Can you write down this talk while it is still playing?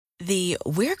The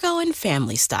We're Going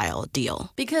Family Style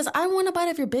deal. Because I want a bite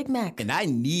of your Big Mac. And I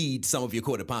need some of your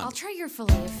Quarter Pounder. I'll try your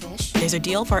filet of fish. There's a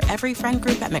deal for every friend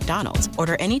group at McDonald's.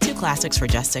 Order any two classics for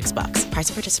just $6. Price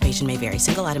of participation may vary.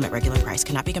 Single item at regular price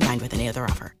cannot be combined with any other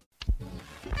offer.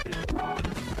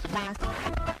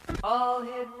 All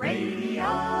Hit Radio.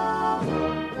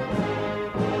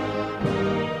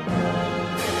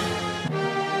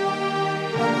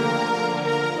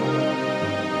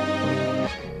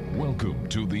 Welcome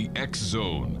to the X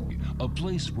Zone, a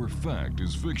place where fact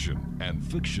is fiction and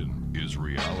fiction is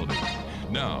reality.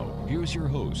 Now, here's your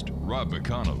host, Rob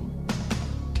McConnell.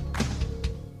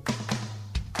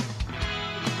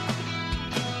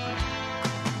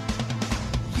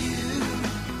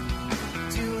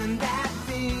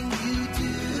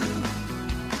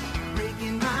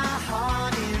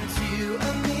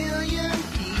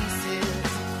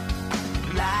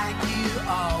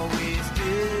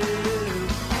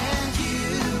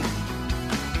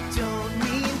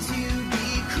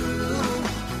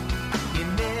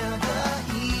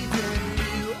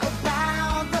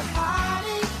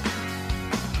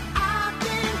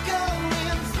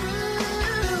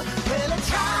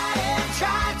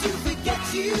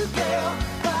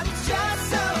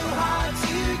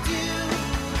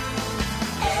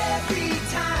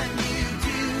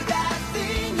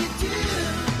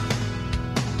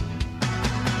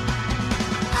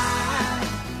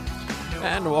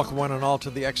 And welcome one and all to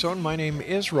the X Zone. My name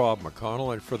is Rob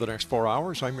McConnell, and for the next 4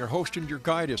 hours, I'm your host and your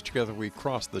guide as together we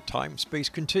cross the time-space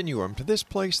continuum to this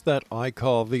place that I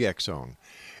call the X Zone.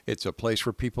 It's a place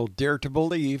where people dare to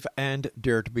believe and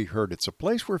dare to be heard. It's a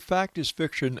place where fact is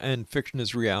fiction and fiction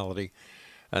is reality.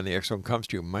 And the X Zone comes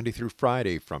to you Monday through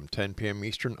Friday from 10 p.m.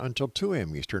 Eastern until 2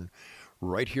 a.m. Eastern,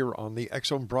 right here on the X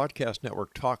Zone Broadcast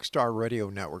Network, Talkstar Radio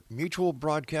Network, Mutual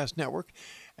Broadcast Network,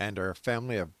 and our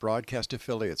family of broadcast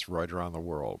affiliates right around the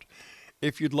world.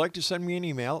 If you'd like to send me an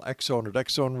email, xzone at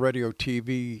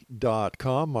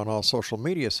xzoneradiotv.com, on all social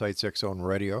media sites, X Zone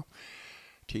Radio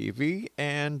TV,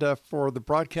 and for the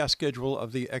broadcast schedule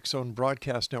of the X Zone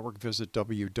Broadcast Network, visit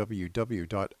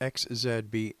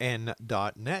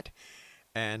www.xzbn.net.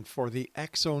 And for the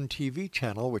X Zone TV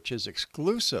channel, which is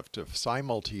exclusive to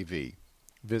Simul TV,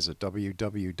 visit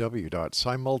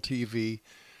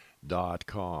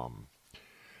www.simultv.com.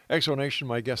 Exonation,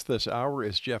 my guest this hour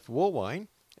is Jeff WOOLWINE,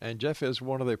 and Jeff is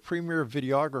one of the premier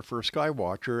videographer,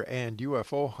 skywatcher, and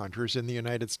UFO hunters in the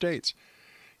United States.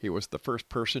 He was the first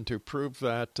person to prove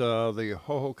that the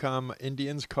Hohokam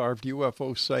Indians carved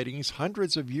UFO sightings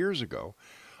hundreds of years ago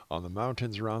on the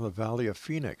mountains around the Valley of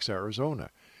Phoenix, Arizona.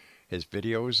 His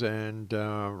videos and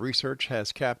research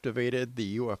has captivated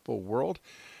the UFO world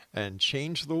and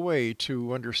changed the way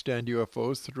to understand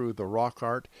UFOs through the rock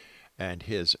art and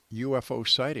his UFO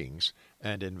sightings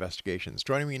and investigations.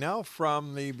 Joining me now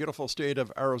from the beautiful state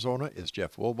of Arizona is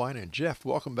Jeff WOOLWINE. And Jeff,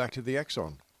 welcome back to the X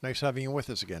Zone. Nice having you with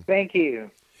us again. Thank you.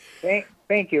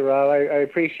 Thank you, Rob. I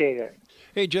appreciate it.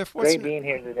 Hey, Jeff. Great being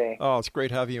here today. Oh, it's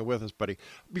great having you with us, buddy.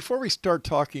 Before we start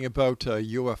talking about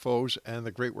UFOs and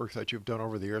the great work that you've done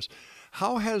over the years,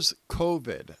 how has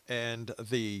COVID and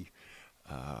the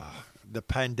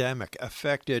pandemic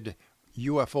affected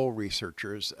UFO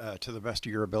researchers to the best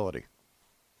of your ability?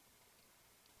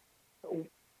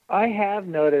 I have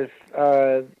noticed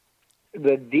the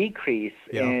decrease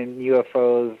in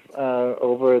UFOs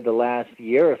over the last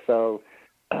year or so,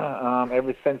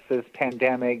 ever since this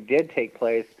pandemic did take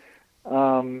place,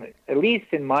 at least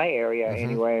in my area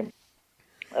anyway.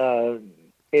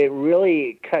 It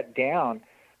really cut down.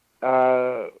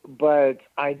 But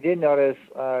I did notice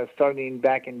starting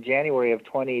back in January of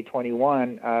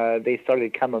 2021, they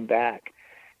started coming back.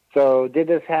 So did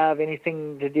this have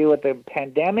anything to do with the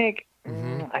pandemic?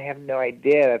 I have no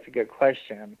idea. That's a good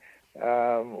question.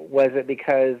 Was it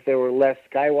because there were less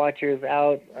skywatchers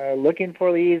out looking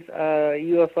for these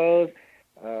UFOs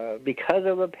because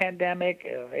of the pandemic?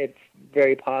 It's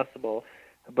very possible.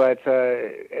 But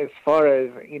as far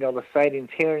as, the sightings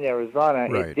here in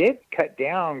Arizona, It did cut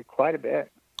down quite a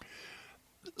bit.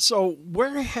 So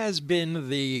where has been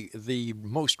the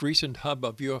most recent hub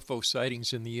of UFO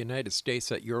sightings in the United States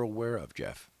that you're aware of,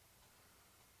 Jeff?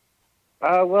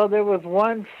 Well, there was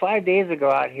one 5 days ago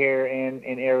out here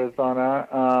in Arizona.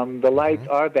 The lights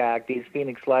are back. These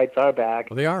Phoenix lights are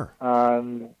back. Well, they are.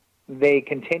 They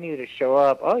continue to show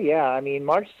up. Oh, yeah. I mean,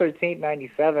 March 13th,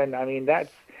 97,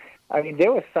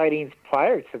 there were sightings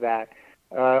prior to that.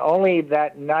 Only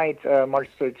that night, March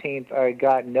 13th, I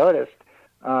got noticed.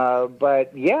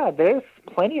 But, yeah, there's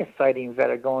plenty of sightings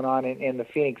that are going on in the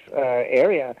Phoenix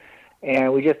area.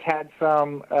 And we just had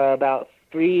some about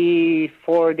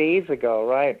 3-4 days ago,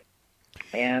 right?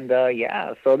 And,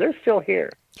 so they're still here.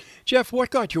 Jeff, what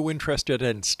got you interested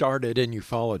and started in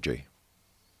ufology?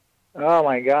 Oh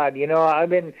my God!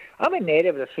 I'm a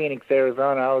native of Phoenix,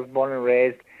 Arizona. I was born and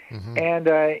raised, and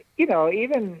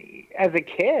even as a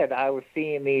kid, I was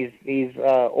seeing these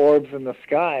orbs in the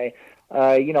sky.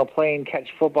 Playing catch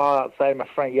football outside my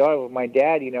front yard with my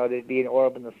dad. There'd be an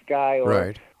orb in the sky,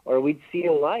 or we'd see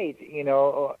a light,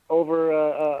 over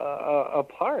a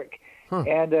park. Huh.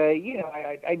 And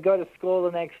I'd go to school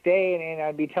the next day, and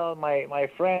I'd be telling my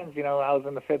friends, I was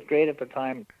in the 5th grade at the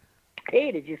time.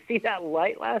 Hey, did you see that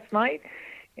light last night?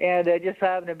 And it just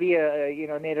happened to be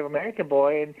a Native American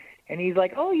boy, and he's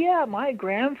like, oh yeah, my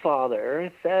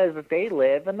grandfather says that they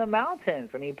live in the mountains,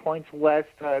 and he points west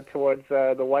towards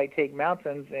the White Take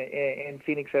Mountains in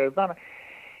Phoenix, Arizona.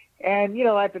 And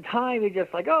at the time, you're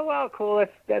just like, oh wow, cool,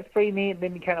 that's pretty neat. And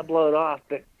then you kind of blow it off.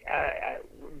 But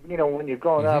when you're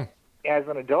growing up as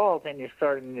an adult and you're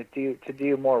starting to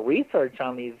do more research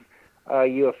on these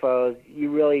UFOs, you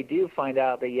really do find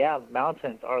out that,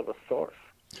 mountains are the source.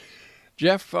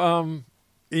 Jeff,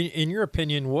 in your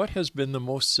opinion, what has been the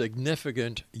most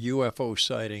significant UFO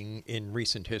sighting in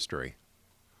recent history?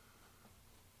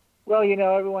 Well,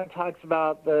 everyone talks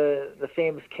about the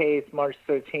famous case, March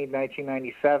 13,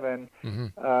 1997. We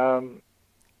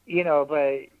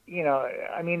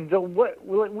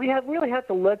really have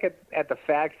to look at the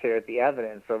facts here, at the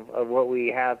evidence of what we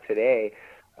have today.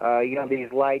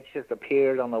 These lights just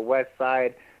appeared on the west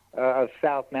side of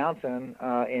South Mountain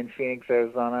in Phoenix,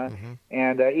 Arizona.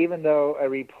 And even though a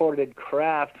reported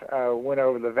craft went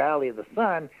over the Valley of the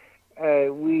Sun,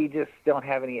 we just don't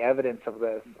have any evidence of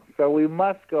this. So we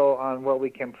must go on what we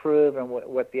can prove and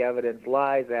what the evidence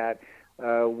lies at,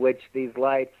 which these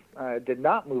lights did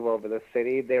not move over the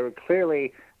city. They were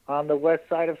clearly on the west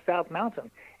side of South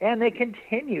Mountain. And they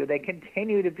continue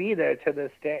to be there to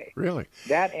this day. Really?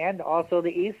 That and also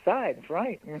the east side,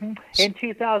 right. In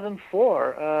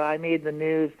 2004, I made the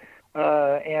news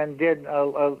and did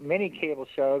many cable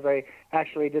shows. I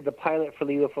actually did the pilot for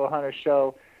the UFO Hunter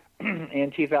show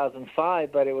in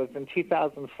 2005, but it was in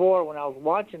 2004 when I was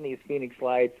watching these Phoenix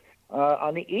lights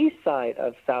on the east side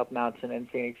of South Mountain in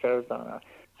Phoenix, Arizona.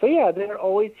 So, yeah, they're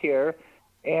always here.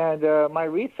 And my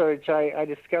research, I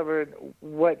discovered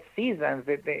what seasons,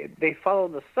 they follow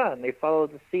the sun, they follow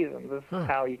the seasons. This is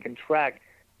how you can track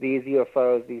these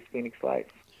UFOs, these Phoenix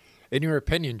lights. In your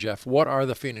opinion, Jeff, what are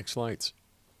the Phoenix lights?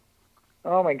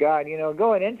 Oh, my God.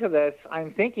 Going into this,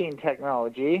 I'm thinking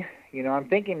technology. I'm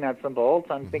thinking nuts and bolts.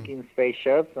 I'm thinking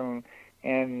spaceships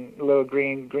and little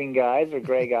green guys or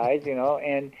gray guys,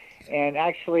 and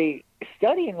actually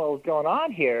studying what was going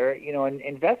on here, and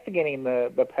investigating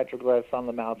the petroglyphs on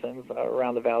the mountains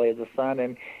around the Valley of the Sun,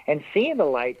 and seeing the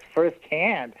lights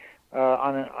firsthand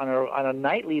on a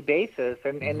nightly basis,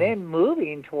 and then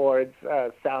moving towards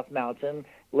South Mountain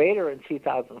later in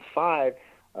 2005,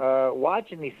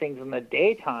 watching these things in the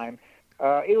daytime.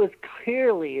 It was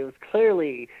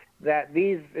clearly that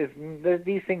these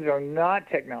things are not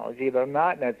technology. They're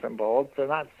not nuts and bolts. They're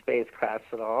not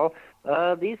spacecrafts at all.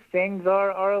 These things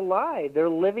are alive. They're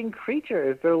living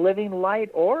creatures. They're living light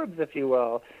orbs, if you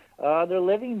will. They're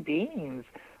living beings.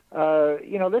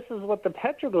 This is what the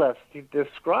petroglyphs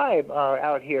describe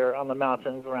out here on the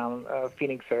mountains around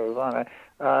Phoenix, Arizona.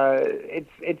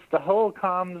 It's the whole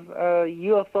comes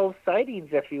UFO sightings,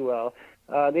 if you will.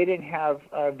 They didn't have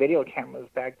video cameras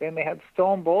back then. They had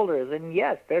stone boulders. And,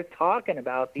 yes, they're talking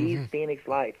about these Phoenix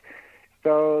lights.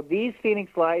 So these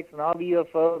Phoenix lights and all the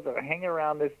UFOs that are hanging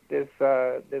around this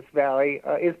valley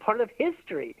is part of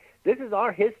history. This is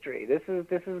our history. This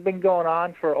has been going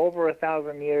on for over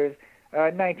 1,000 years.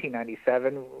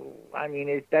 1997. I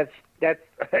mean, that's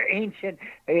ancient.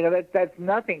 That's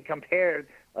nothing compared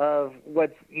of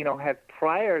what's had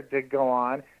prior to go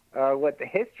on. What the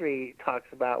history talks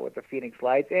about with the Phoenix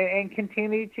lights, and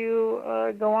continue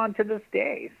to go on to this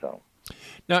day. So,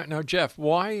 now, Jeff,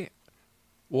 why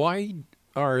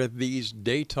are these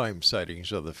daytime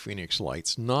sightings of the Phoenix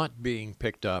lights not being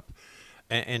picked up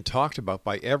and talked about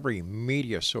by every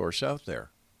media source out there?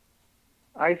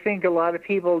 I think a lot of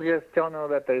people just don't know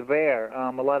that they're there.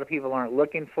 A lot of people aren't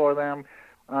looking for them.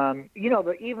 Even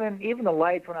the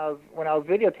lights, when I was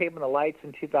videotaping the lights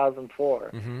in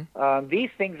 2004, these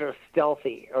things are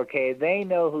stealthy. Okay, they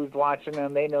know who's watching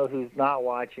them, they know who's not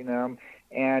watching them,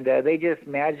 and they just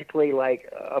magically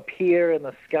appear in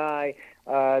the sky.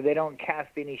 They don't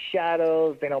cast any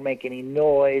shadows. They don't make any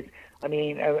noise. I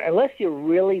mean, unless you're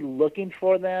really looking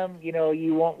for them,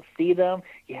 you won't see them.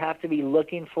 You have to be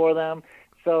looking for them.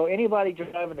 So anybody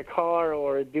driving the car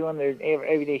or doing their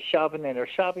everyday shopping in their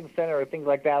shopping center or things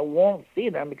like that won't see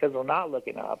them because they're not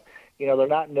looking up. They're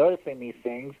not noticing these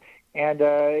things. And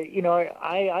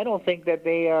I don't think that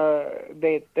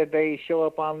they show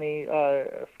up on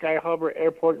the Sky Harbor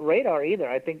Airport radar either.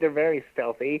 I think they're very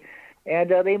stealthy, and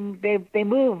they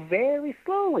move very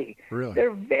slowly. Really?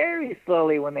 They're very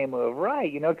slowly when they move,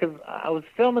 right? Because I was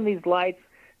filming these lights,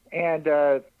 and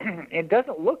it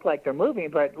doesn't look like they're moving,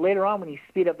 but later on when you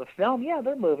speed up the film, yeah,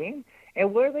 they're moving.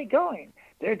 And where are they going?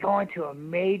 They're going to a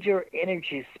major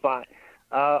energy spot.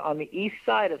 On the east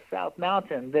side of South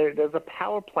Mountain, there's a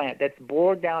power plant that's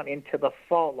bored down into the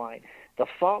fault line. The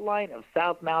fault line of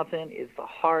South Mountain is the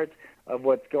heart of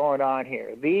what's going on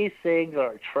here. These things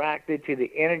are attracted to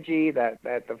the energy that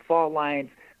the fault lines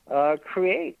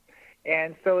create.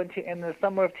 And so in the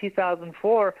summer of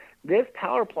 2004, this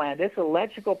power plant, this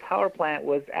electrical power plant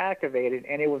was activated,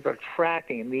 and it was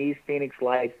attracting these Phoenix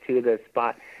lights to this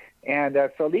spot. And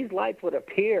so these lights would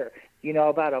appear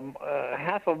about a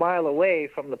half a mile away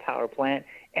from the power plant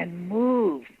and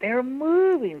move. They're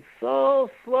moving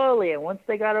so slowly. And once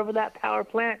they got over that power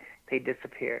plant, they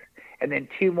disappeared. And then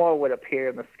two more would appear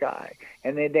in the sky.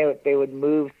 And then they would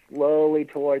move slowly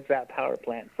towards that power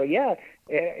plant. So, yeah,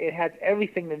 it has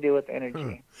everything to do with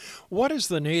energy. What does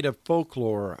the native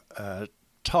folklore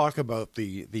talk about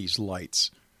these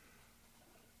lights?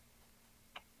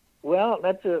 Well,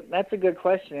 that's a good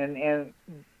question. And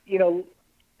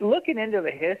looking into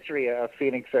the history of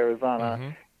Phoenix,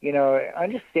 Arizona,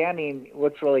 understanding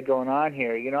what's really going on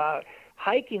here,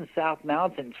 hiking South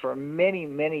Mountain for many,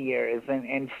 many years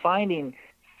and finding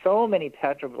so many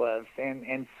petroglyphs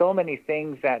and so many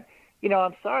things that,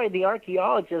 I'm sorry, the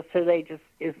archaeologist today just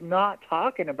is not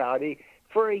talking about it.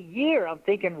 For a year, I'm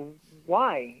thinking,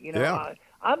 why?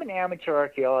 I'm an amateur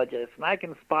archaeologist, and I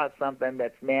can spot something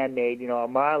that's man-made, a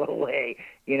mile away,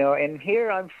 and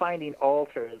here I'm finding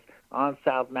altars on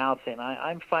South Mountain.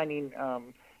 I'm finding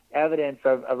evidence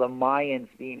of the Mayans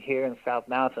being here in South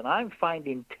Mountain. I'm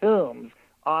finding tombs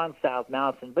on South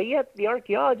Mountain, but yet the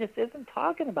archaeologist isn't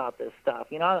talking about this stuff.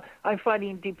 I'm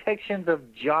finding depictions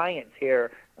of giants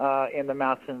here in the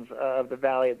mountains of the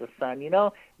Valley of the Sun,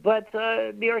 but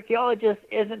the archaeologist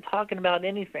isn't talking about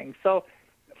anything. So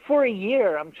for a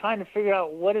year, I'm trying to figure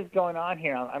out what is going on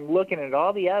here. I'm looking at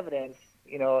all the evidence,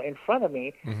 in front of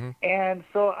me. Mm-hmm. And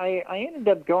so I ended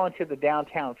up going to the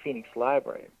downtown Phoenix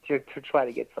Library to try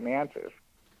to get some answers.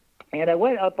 And I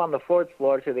went up on the fourth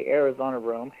floor to the Arizona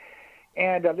room,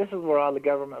 and this is where all the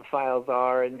government files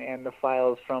are, and the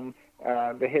files from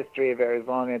the history of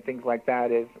Arizona and things like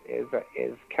that is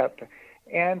kept.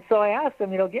 And so I asked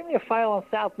them, give me a file on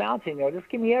South Mountain, just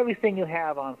give me everything you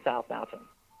have on South Mountain.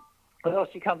 Well,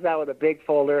 she comes out with a big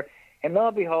folder, and lo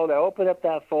and behold, I open up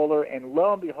that folder, and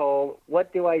lo and behold,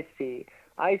 what do I see?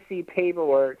 I see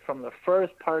paperwork from the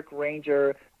first park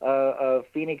ranger of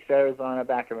Phoenix, Arizona,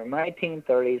 back in the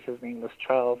 1930s. His name was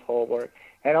Charles Holbrook.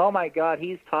 And, oh, my God,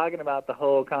 he's talking about the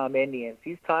Hohokam Indians.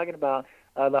 He's talking about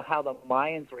how the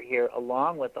Mayans were here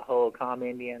along with the Hohokam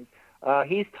Indians.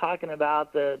 He's talking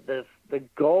about the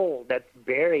gold that's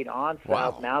buried on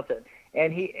South Mountain.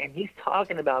 And he's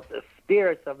talking about the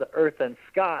spirits of the earth and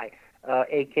sky,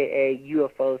 a.k.a.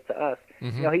 UFOs to us.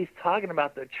 Mm-hmm. He's talking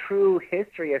about the true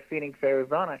history of Phoenix,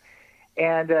 Arizona.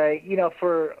 And,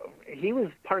 he was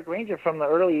park ranger from the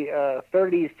early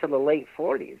 30s to the late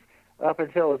 40s up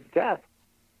until his death.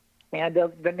 And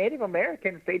the Native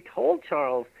Americans, they told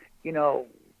Charles,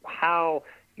 how,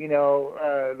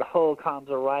 the Hohokams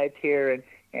arrived here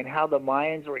and how the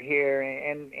Mayans were here.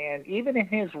 And even in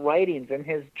his writings, in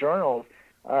his journals,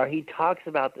 he talks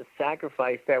about the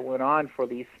sacrifice that went on for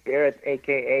these spirits,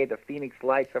 a.k.a. the Phoenix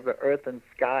lights of the earth and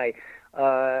sky,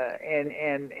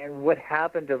 and what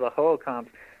happened to the Hohokams.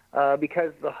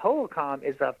 Because the Hohokam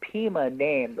is a Pima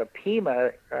name. The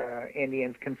Pima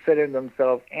Indians consider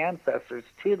themselves ancestors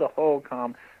to the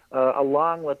Hohokam,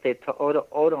 along with the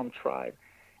To'odom tribe.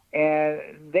 And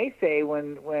they say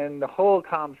when the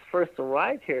Hohokams first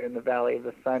arrived here in the Valley of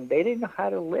the Sun, they didn't know how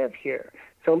to live here.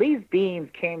 So these beings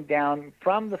came down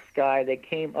from the sky. They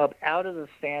came up out of the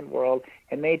sand world,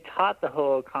 and they taught the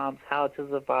Hohokams how to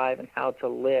survive and how to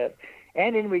live.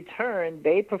 And in return,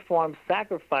 they performed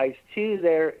sacrifice to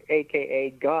their,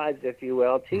 a.k.a. gods, if you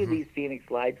will, to these Phoenix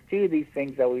lights, to these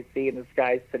things that we see in the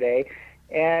skies today.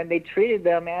 And they treated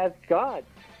them as gods.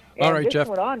 And all right, this Jeff.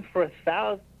 went on for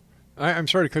 1,000. I'm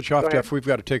sorry to cut you off, Jeff. We've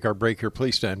got to take our break here.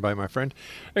 Please stand by, my friend.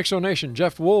 Exonation,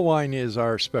 Jeff WOOLWINE is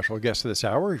our special guest this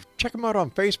hour. Check him out on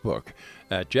Facebook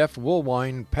at Jeff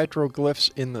WOOLWINE,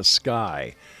 Petroglyphs in the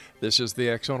Sky. This is the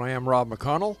X Zone. I am Rob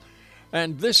McConnell.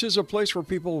 And this is a place where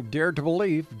people dare to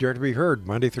believe, dare to be heard,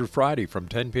 Monday through Friday from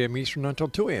 10 p.m. Eastern until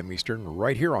 2 a.m. Eastern,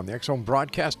 right here on the X Zone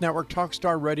Broadcast Network,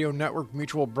 Talkstar Radio Network,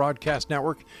 Mutual Broadcast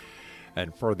Network,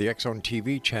 And for the X Zone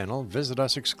TV channel, visit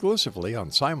us exclusively on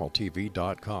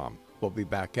simultv.com. We'll be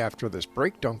back after this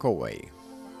break. Don't go away.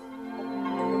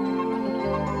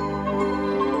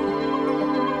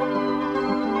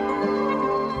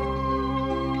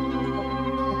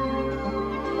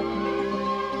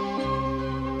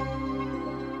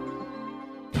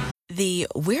 The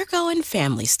We're Going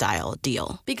Family Style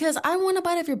deal. Because I want a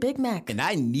bite of your Big Mac. And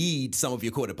I need some of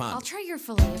your quarter pound. I'll try your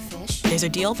filet of fish. There's a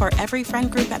deal for every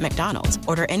friend group at McDonald's.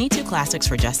 Order any 2 classics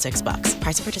for just $6.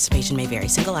 Price of participation may vary.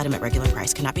 Single item at regular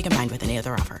price cannot be combined with any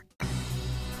other offer.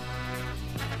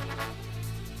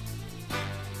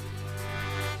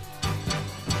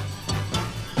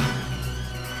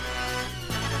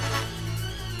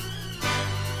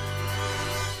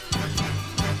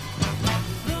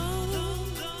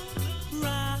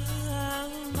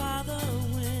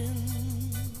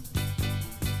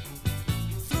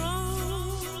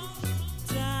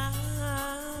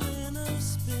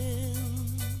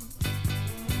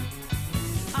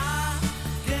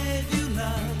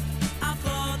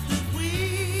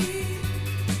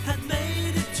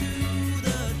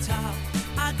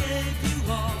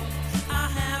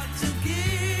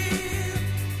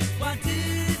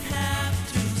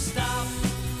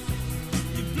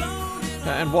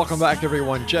 And welcome back,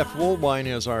 everyone. Jeff WOOLWINE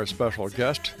is our special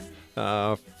guest.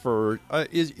 Your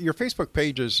Facebook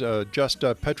page is just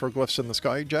petroglyphs in the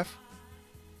sky, Jeff?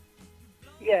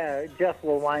 Yeah, Jeff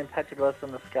WOOLWINE, petroglyphs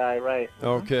in the sky, right.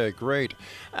 Okay, great.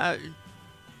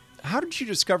 How did you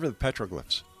discover the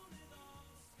petroglyphs?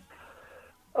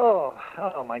 Oh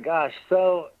my gosh.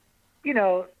 So, in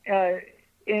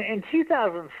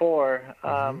 2004,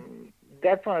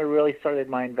 that's when I really started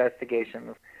my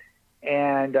investigations.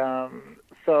 And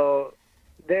so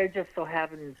there just so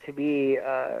happened to be,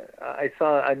 I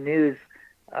saw a news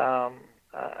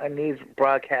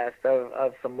broadcast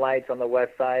of some lights on the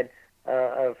west side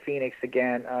of Phoenix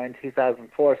again in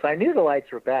 2004. So I knew the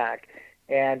lights were back.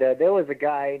 And there was a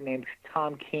guy named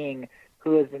Tom King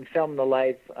who has been filming the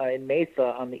lights in Mesa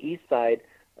on the east side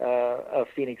of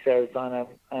Phoenix, Arizona.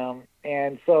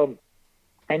 And so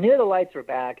I knew the lights were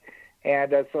back.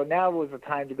 And so now was the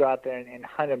time to go out there and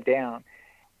hunt them down.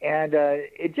 And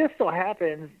it just so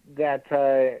happens that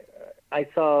I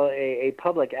saw a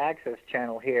public access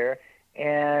channel here,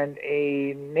 and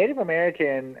a Native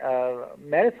American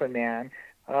medicine man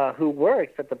who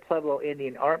works at the Pueblo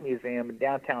Indian Art Museum in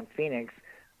downtown Phoenix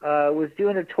was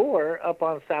doing a tour up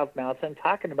on South Mountain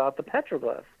talking about the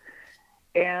petroglyphs.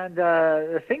 And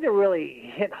the thing that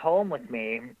really hit home with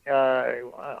me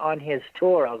on his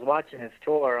tour, I was watching his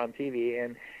tour on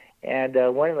TV,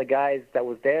 and one of the guys that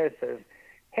was there says,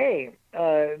 "Hey,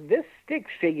 this stick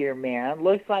figure man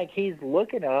looks like he's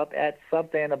looking up at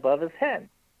something above his head."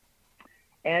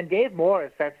 And Dave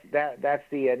Morris, that's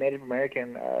the Native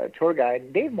American tour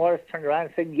guide, Dave Morris turned around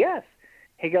and said, "Yes."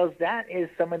 He goes, "That is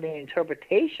some of the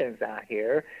interpretations out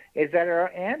here, is that our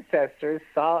ancestors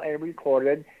saw and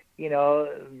recorded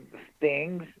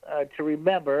things to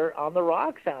remember on the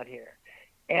rocks out here."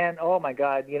 And oh my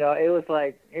God, it was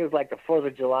like the 4th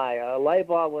of July. A light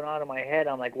bulb went on in my head.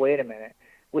 I'm like, wait a minute.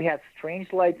 We have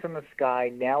strange lights in the sky.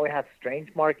 Now we have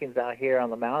strange markings out here on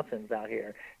the mountains out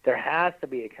here. There has to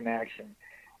be a connection.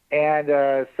 And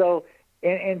so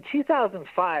in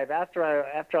 2005, after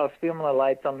I was filming the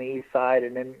lights on the east side,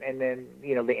 and then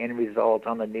the end result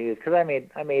on the news, because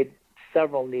I made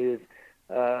several news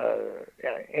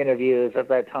interviews at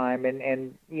that time,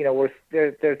 and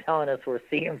they're telling us we're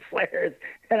seeing flares,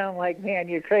 and I'm like, man,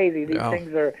 you're crazy. These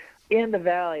things are in the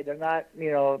valley. They're not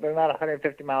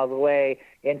 150 miles away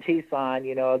in Tucson.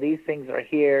 These things are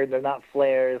here. They're not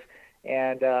flares,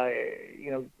 and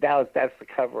that's the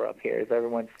cover up here. Is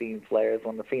everyone's seeing flares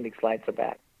when the Phoenix lights are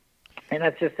back, and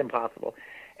that's just impossible.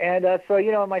 And so,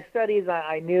 in my studies,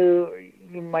 I knew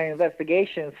my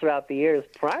investigations throughout the years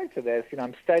prior to this,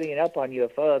 I'm studying up on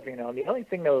UFOs, and the only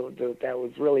thing that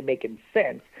was really making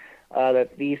sense,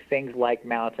 that these things like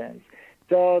mountains.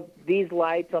 So these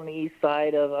lights on the east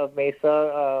side of Mesa,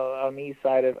 on the east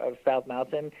side of South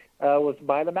Mountain, was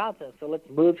by the mountain. So let's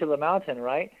move to the mountain,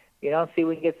 right? See if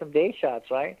we can get some day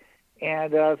shots, right?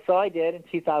 And so I did in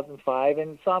 2005.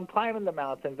 And so I'm climbing the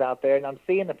mountains out there, and I'm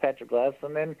seeing the petroglyphs.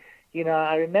 And then,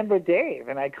 I remember Dave,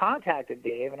 and I contacted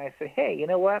Dave, and I said, hey, you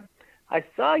know what? I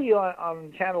saw you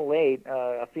on Channel 8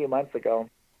 a few months ago.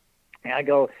 And I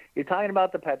go, you're talking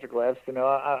about the petroglyphs.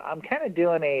 I'm kind of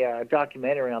doing a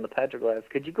documentary on the petroglyphs.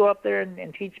 Could you go up there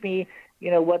and teach me,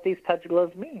 what these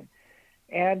petroglyphs mean?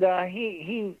 And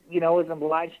he was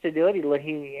obliged to do it.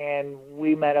 And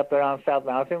we met up there on South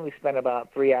Mountain. We spent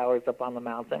about 3 hours up on the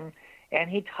mountain, and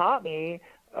he taught me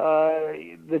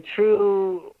the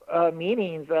true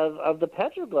meanings of the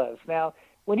petroglyphs. Now,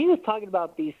 when he was talking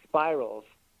about these spirals,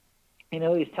 he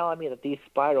was telling me that these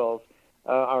spirals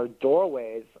are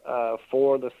doorways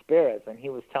for the spirits, and he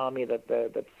was telling me that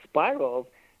the spirals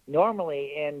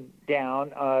normally end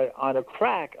down on a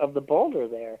crack of the boulder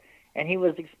there, and he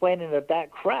was explaining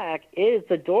that crack is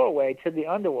the doorway to the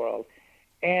underworld.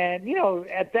 And,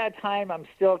 at that time, I'm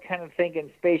still kind of thinking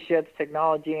spaceships,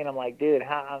 technology, and I'm like, dude,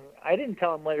 I didn't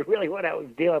tell him really what I was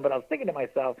doing, but I was thinking to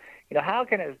myself, how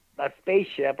can a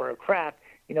spaceship or a craft,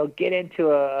 get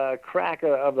into a crack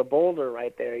of the boulder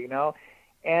right there,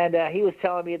 And he was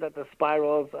telling me that the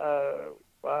spirals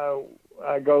go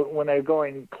when they're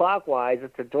going clockwise,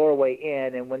 it's a doorway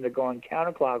in, and when they're going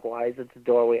counterclockwise, it's a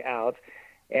doorway out.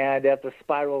 And if the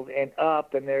spirals end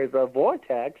up, then there's a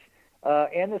vortex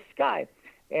in the sky.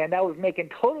 And that was making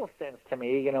total sense to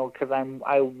me, because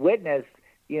I witnessed,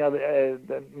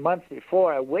 the months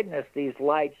before, I witnessed these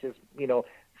lights just,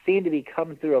 seem to be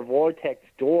coming through a vortex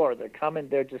door.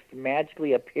 They're just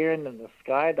magically appearing in the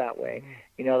sky that way.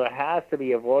 There has to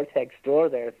be a vortex door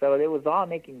there. So it was all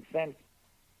making sense.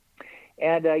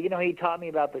 And, he taught me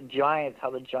about the giants,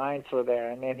 how the giants were there.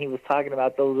 And then he was talking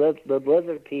about the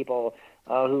lizard people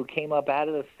who came up out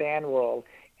of the sand world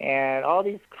and all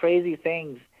these crazy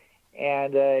things.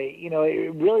 And,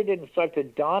 it really didn't start to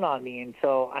dawn on me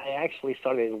until I actually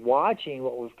started watching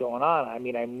what was going on. I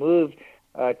mean, I moved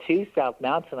to South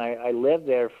Mountain. I lived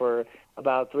there for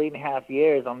about 3.5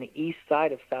 years on the east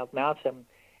side of South Mountain.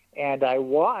 And I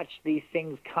watched these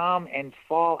things come and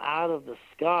fall out of the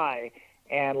sky,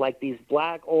 and like these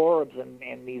black orbs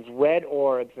and these red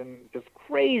orbs and just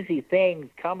crazy things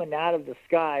coming out of the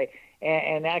sky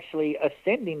and actually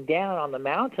ascending down on the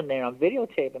mountain there. I'm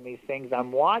videotaping these things.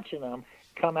 I'm watching them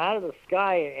come out of the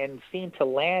sky and seem to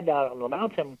land out on the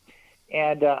mountain.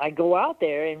 And I go out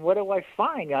there, and what do I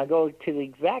find? I go to the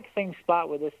exact same spot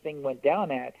where this thing went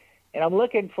down at, and I'm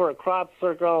looking for a crop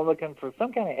circle. I'm looking for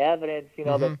some kind of evidence,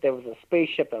 that there was a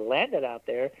spaceship that landed out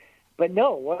there. But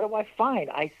no, what do I find?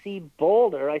 I see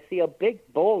a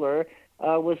big boulder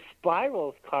with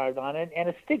spirals carved on it and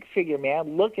a stick figure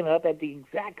man looking up at the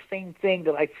exact same thing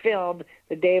that I filmed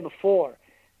the day before.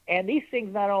 And these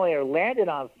things not only are landed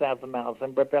on South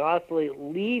Mountain, but they're also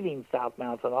leaving South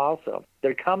Mountain also.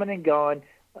 They're coming and going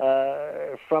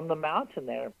from the mountain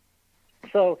there.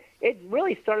 So it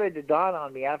really started to dawn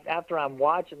on me after I'm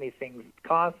watching these things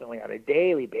constantly on a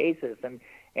daily basis.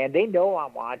 And they know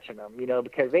I'm watching them,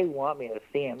 because they want me to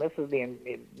see them. This is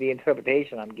the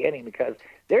interpretation I'm getting, because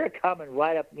they're coming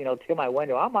right up, to my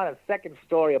window. I'm on a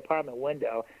second-story apartment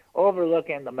window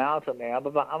overlooking the mountain there. I'm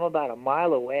about a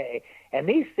mile away, and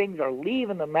these things are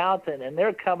leaving the mountain, and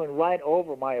they're coming right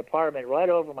over my apartment, right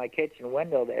over my kitchen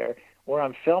window there, where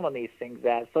I'm filming these things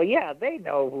at. So, yeah, they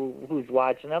know who's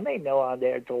watching them. They know I'm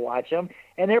there to watch them,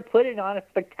 and they're putting on a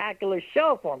spectacular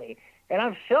show for me. And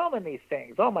I'm filming these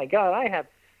things. Oh, my God, I have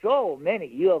so many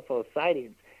UFO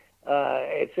sightings.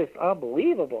 It's just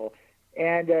unbelievable.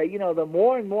 And, the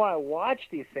more and more I watch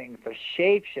these things, they're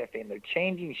shape-shifting, they're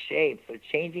changing shapes, they're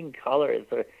changing colors,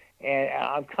 and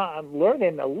I'm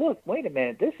learning to look, wait a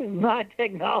minute, this is not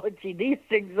technology. These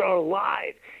things are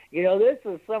alive. This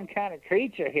is some kind of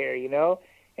creature here,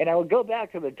 And I would go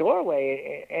back to the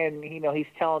doorway, and, he's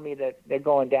telling me that they're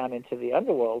going down into the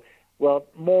underworld. Well,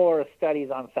 more studies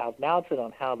on South Mountain,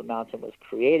 on how the mountain was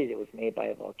created. It was made by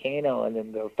a volcano, and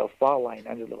then the fault line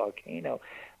under the volcano,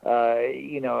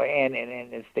 and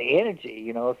it's the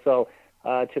energy, So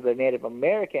to the Native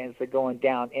Americans, they're going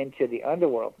down into the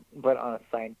underworld. But on a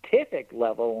scientific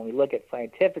level, when we look at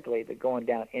scientifically, they're going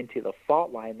down into the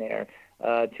fault line there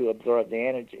to absorb the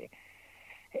energy.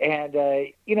 And,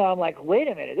 I'm like, wait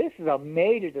a minute, this is a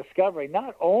major discovery.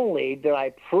 Not only did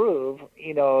I prove,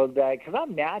 that, because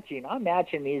I'm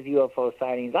matching these UFO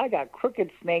sightings. I got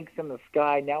crooked snakes in the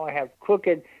sky. Now I have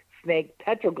crooked snake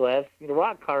petroglyphs,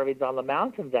 rock carvings on the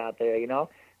mountains out there,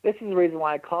 This is the reason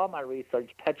why I call my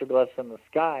research petroglyphs in the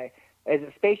sky. Is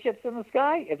it spaceships in the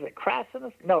sky? Is it crafts in the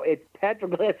sky? No, it's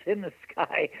petroglyphs in the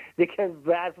sky, because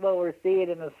that's what we're seeing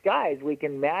in the skies. We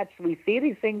see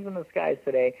these things in the skies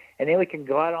today, and then we can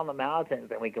go out on the mountains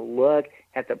and we can look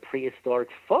at the prehistoric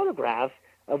photographs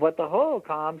of what the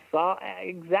holocom saw,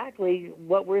 exactly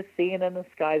what we're seeing in the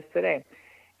skies today.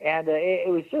 And it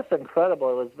was just incredible.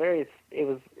 It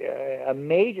was a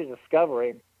major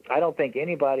discovery. I don't think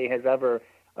anybody has ever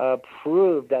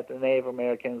proved that the Native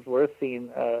Americans were seeing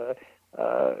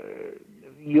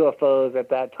UFOs at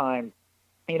that time.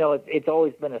 It's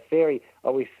always been a theory.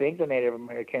 We think the Native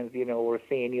Americans, were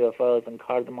seeing UFOs and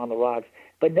carved them on the rocks.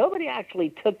 But nobody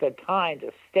actually took the time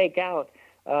to stake out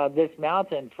this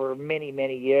mountain for many,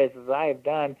 many years, as I have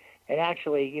done, and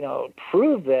actually,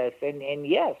 prove this. And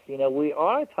yes, we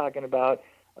are talking about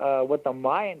what the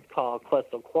Mayans call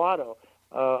Quetzalcoatl.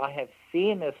 I have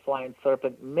seen this flying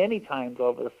serpent many times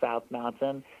over the South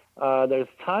Mountain. There's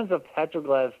tons of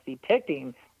petroglyphs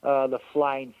depicting the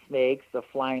flying snakes, the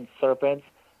flying serpents,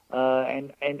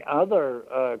 and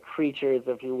other creatures,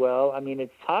 if you will. I mean,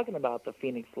 it's talking about the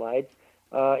Phoenix Lights.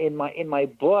 In my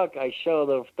book, I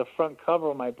show the front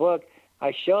cover of my book.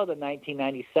 I show the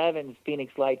 1997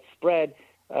 Phoenix Lights spread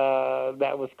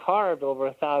that was carved over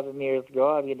 1,000 years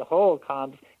ago. I mean, the whole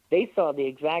comps, they saw the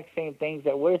exact same things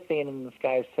that we're seeing in the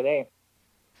skies today.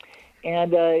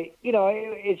 And,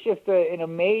 it's just an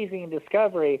amazing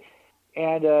discovery.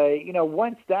 And,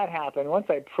 once that happened, once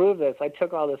I proved this, I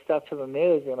took all this stuff to the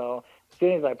news, as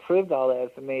soon as I proved all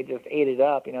this, and they just ate it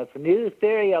up. It's a new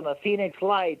theory on the Phoenix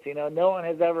Lights. No one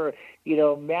has ever,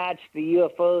 matched the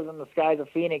UFOs in the skies of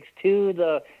Phoenix to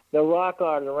the rock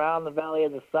art around the Valley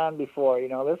of the Sun before.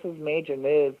 This is major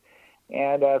news.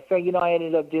 And so, I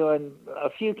ended up doing a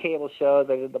few cable shows.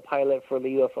 I did the pilot for the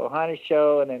UFO Hunter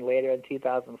show, and then later in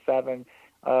 2007,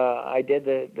 I did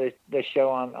the show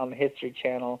on the History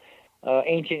Channel.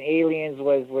 Ancient Aliens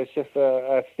was just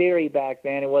a theory back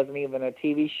then. It wasn't even a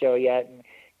TV show yet,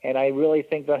 and I really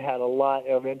think that had a lot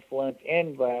of influence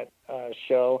in that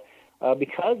show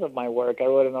because of my work. I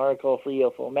wrote an article for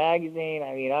UFO Magazine.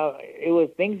 I mean,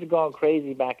 things were going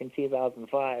crazy back in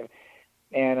 2005.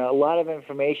 And a lot of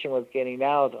information was getting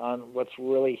out on what's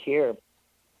really here.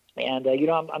 And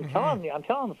I'm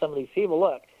telling some of these people,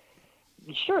 look,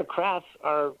 sure, crafts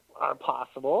are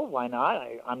possible. Why not?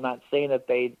 I'm not saying that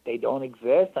they don't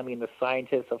exist. I mean, the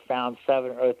scientists have found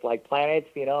 7 Earth-like planets,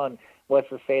 and what's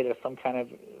to say there's some kind of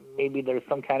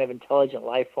intelligent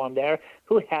life form there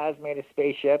who has made a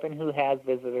spaceship and who has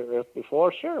visited Earth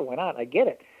before. Sure, why not? I get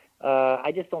it.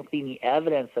 I just don't see any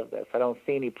evidence of this. I don't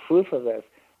see any proof of this.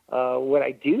 What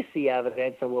I do see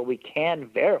evidence and what we can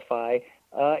verify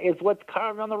is what's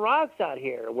carved on the rocks out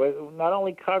here. Not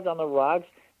only carved on the rocks,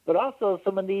 but also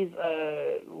some of these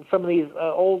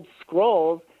old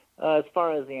scrolls, as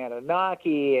far as the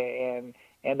Anunnaki and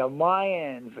the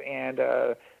Mayans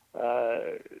and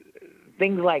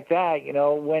things like that.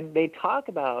 When they talk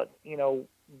about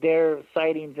their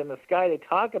sightings in the sky, they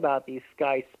talk about these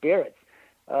sky spirits,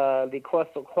 the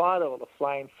Quetzalcoatl, the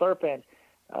flying serpent.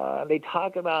 They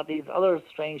talk about these other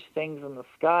strange things in the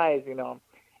skies,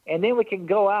 and then we can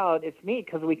go out. It's neat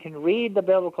because we can read the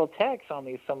biblical text on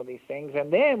some of these things,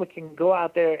 and then we can go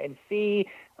out there and see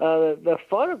the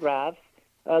photographs,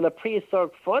 the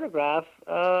prehistoric photographs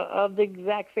of the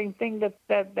exact same thing that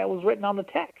was written on the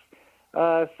text.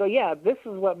 So yeah, this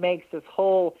is what makes this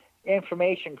whole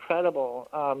information credible,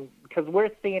 because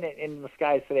we're seeing it in the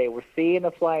skies today. We're seeing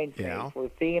the flying snakes, we're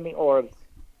seeing the orbs.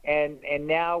 And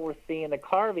now we're seeing the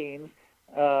carvings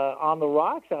on the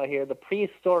rocks out here, the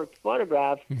prehistoric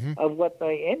photographs of what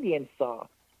the Indians saw.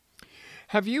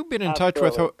 Have you been in touch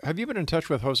with Jose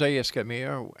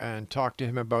Escamilla and talked to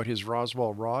him about his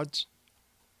Roswell rods?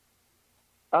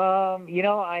 I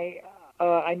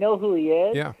know who he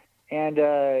is. Yeah.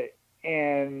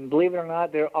 And believe it or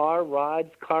not, there are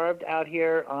rods carved out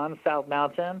here on South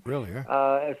Mountain. Really?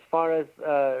 Yeah. As far as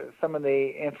some of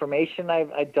the information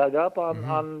I dug up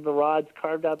on the rods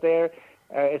carved out there,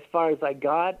 as far as I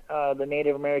got, the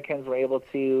Native Americans were able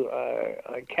to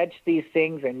catch these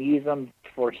things and use them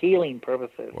for healing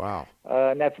purposes. Wow.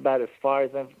 And that's about as far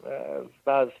as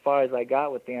I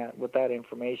got with that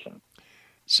information.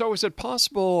 So, is it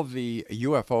possible the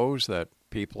UFOs that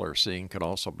people are seeing could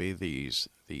also be these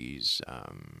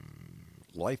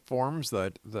life forms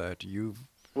that you've...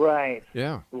 Right.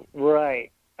 Yeah.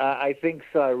 Right. I think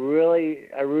so. I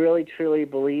really truly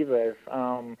believe this.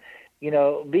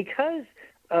 Because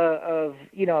of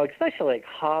especially like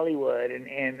Hollywood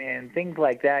and things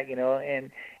like that.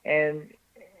 And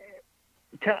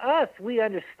to us, we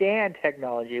understand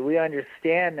technology. We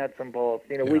understand nuts and bolts.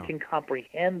 We can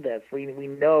comprehend this. We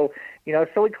know.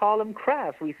 So we call them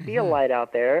crafts. We see a light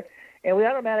out there, and we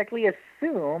automatically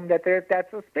assume that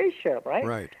that's a spaceship, right?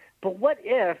 Right. But what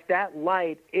if that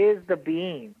light is the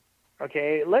beam?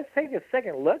 Okay, let's take a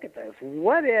second look at this.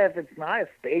 What if it's not a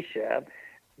spaceship,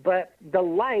 but the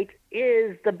light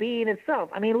is the being itself?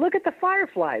 I mean, look at the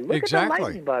firefly. Look at the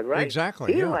lightning bug, right?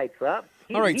 Exactly. He lights up.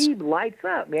 He lights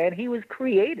up, man. He was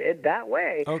created that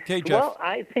way. Okay, Jeff. Well,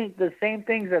 I think the same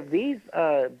things of these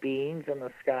beings in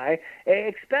the sky,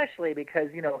 especially because,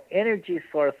 energy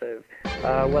sources,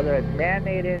 whether it's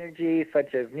man-made energy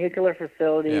such as nuclear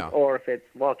facilities or if it's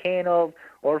volcanoes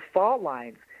or fault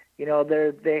lines,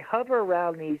 They hover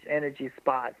around these energy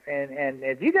spots, and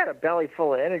if you got a belly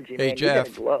full of energy, Hey, man, Jeff. you're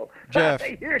gonna glow.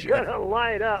 Jeff. You're gonna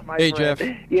light up, my Hey,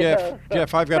 friend.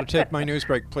 Jeff, I've got to take my news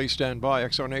break. Please stand by.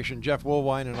 Exonation, Jeff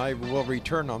Woolwine and I will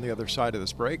return on the other side of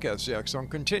this break as the Exxon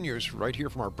continues right here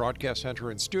from our broadcast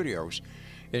center and studios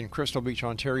in Crystal Beach,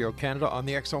 Ontario, Canada, on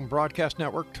the Exxon Broadcast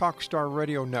Network, Talkstar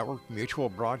Radio Network, Mutual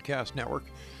Broadcast Network,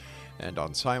 and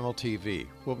on Simul TV.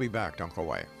 We'll be back. Don't go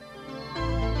away.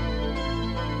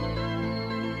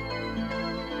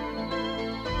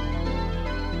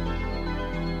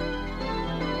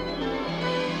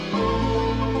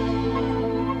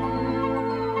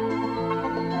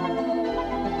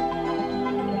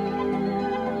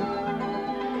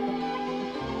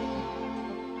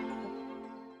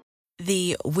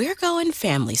 The We're Going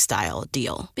Family Style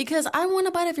deal. Because I want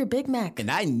a bite of your Big Mac. And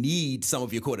I need some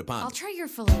of your quarter I'll pounders. try your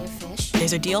filet of fish.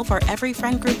 There's a deal for every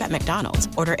friend group at McDonald's.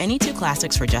 Order any two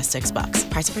classics for just $6.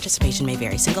 Price of participation may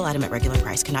vary. Single item at regular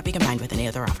price cannot be combined with any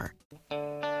other offer.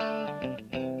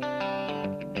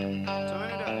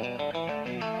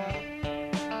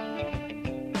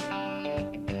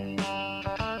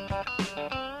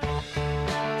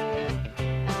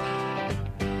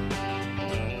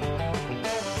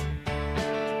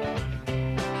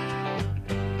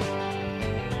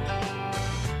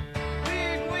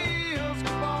 Big wheels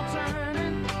keep on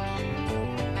turning,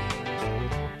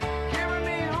 carry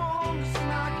me home just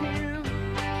like you.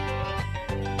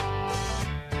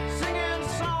 Singing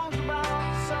songs about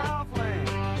the Southland.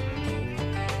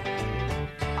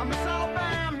 I miss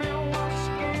Alabama once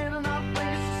again, and I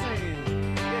think it's the same.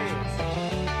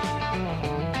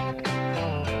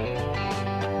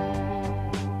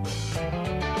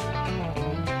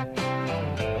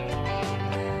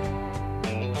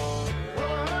 Well,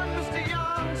 I heard Mr.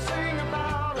 Young sing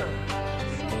about her.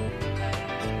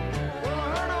 Well, I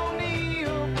heard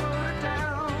O'Neill put her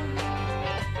down.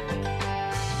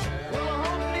 Well, I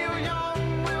hope Neil Young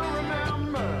will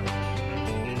remember.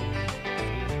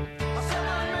 I said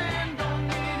that man don't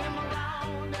need him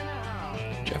around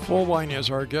now. Jeff Woolwine is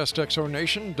our guest,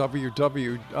 Exonation.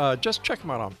 Just check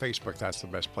him out on Facebook. That's the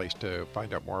best place to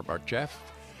find out more about Jeff.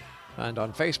 And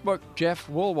on Facebook, Jeff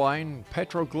Woolwine,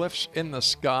 Petroglyphs in the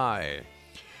Sky.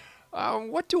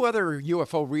 What do other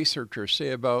UFO researchers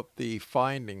say about the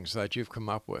findings that you've come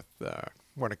up with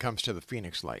when it comes to the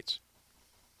Phoenix Lights?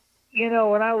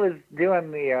 When I was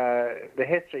doing the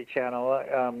History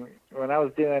Channel, when I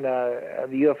was doing the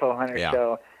UFO Hunter Yeah.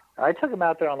 show, I took them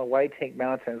out there on the White Tank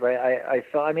Mountains. I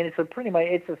felt, it's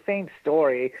it's the same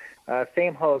story,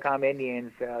 same Hohokam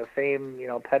Indians, same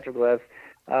petroglyphs.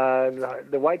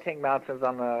 The White Tank Mountains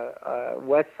on the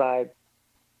west side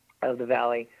of the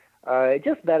valley.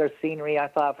 Just better scenery, I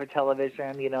thought, for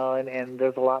television, and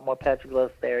there's a lot more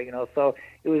petroglyphs there, So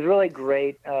it was really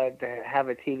great to have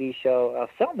a TV show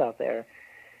filmed out there.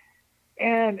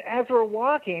 And as we're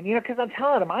walking, because I'm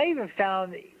telling them, I even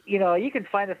found, you can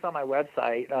find this on my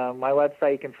website. My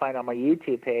website you can find on my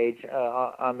YouTube page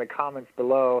on the comments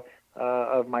below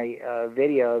of my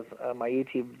videos, my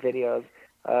YouTube videos.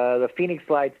 The Phoenix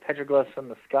Lights, Petroglyphs in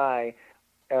the Sky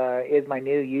is my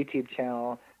new YouTube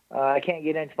channel. I can't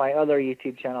get into my other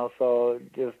YouTube channel, so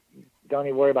just don't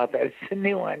even worry about that. It's a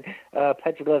new one,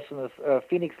 Petroglyphs in the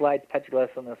Phoenix Lights,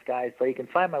 Petroglyphs in the Sky. So you can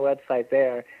find my website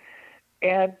there.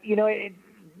 And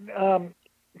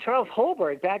Charles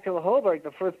Holberg, back to the Holberg,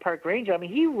 the first park ranger.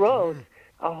 He wrote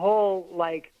a whole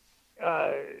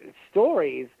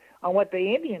stories on what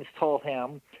the Indians told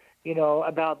him.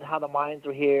 About how the mines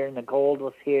were here and the gold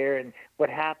was here and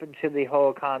what happened to the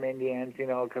Hohokam Indians,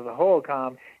 because the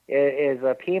Hohokam is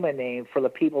a Pima name for the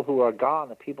people who are gone,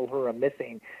 the people who are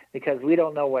missing, because we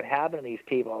don't know what happened to these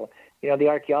people. The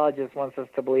archaeologist wants us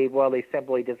to believe, well, they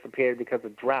simply disappeared because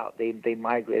of drought. They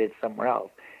migrated somewhere else.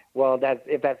 Well,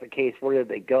 if that's the case, where did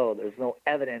they go? There's no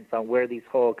evidence on where these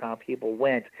Hohokam people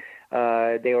went.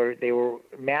 They were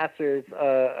masters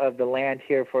of the land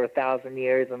here for 1,000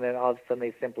 years, and then all of a sudden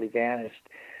they simply vanished.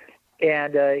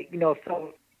 And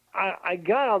so I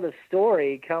got all this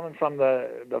story coming from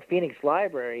the Phoenix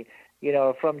Library,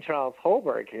 from Charles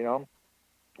Holberg,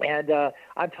 and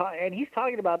and he's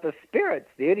talking about the spirits,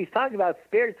 dude. He's talking about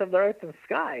spirits of the earth and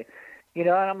sky. And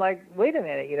I'm like, wait a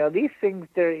minute, these things,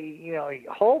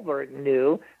 Holberg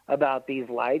knew about these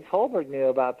lights. Holberg knew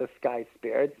about the sky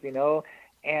spirits,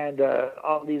 and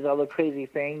all these other crazy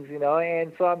things,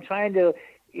 And so I'm trying to,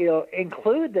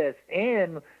 include this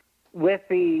in with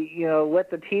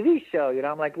the TV show.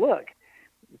 I'm like, look,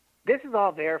 this is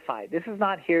all verified. This is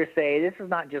not hearsay. This is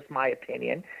not just my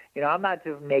opinion. I'm not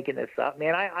just making this up,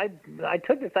 man. I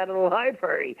took this out of the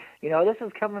library. This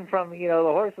is coming from, the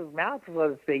horse's mouth, so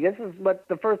to speak. This is what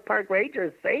the first park ranger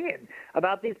is saying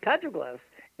about these petroglyphs.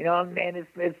 And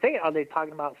it's saying, are they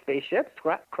talking about spaceships,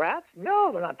 crafts?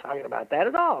 No, they're not talking about that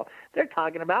at all. They're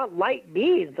talking about light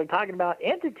beings. They're talking about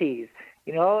entities.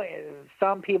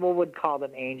 Some people would call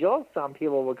them angels. Some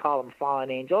people would call them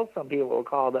fallen angels. Some people would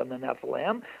call them the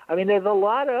Nephilim. I mean, there's a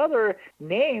lot of other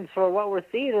names for what we're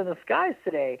seeing in the skies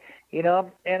today. And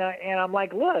I'm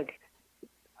like, look,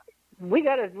 we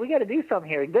gotta do something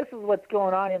here. This is what's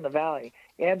going on in the valley.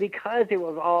 And because it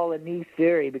was all a new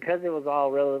theory, because it was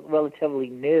all relatively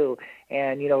new,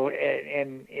 and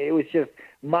and it was just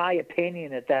my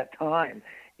opinion at that time.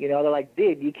 They're like,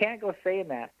 dude, you can't go saying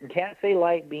that. You can't say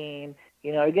light beam.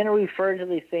 You're going to refer to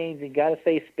these things. You got to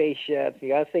say spaceships. You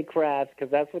got to say crafts, because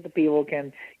that's what the people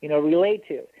can, relate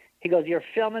to. He goes, you're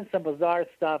filming some bizarre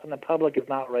stuff, and the public is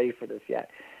not ready for this yet.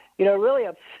 It really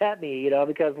upset me,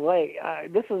 because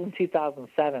this was in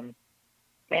 2007.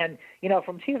 And,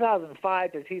 from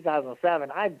 2005 to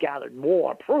 2007, I've gathered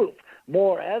more proof,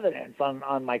 more evidence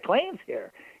on my claims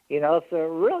here. So it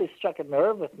really struck a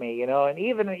nerve with me, and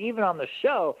even on the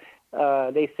show,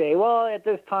 they say, well, at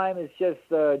this time it's just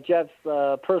Jeff's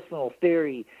personal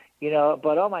theory,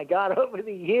 but oh my God, over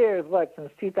the years,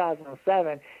 since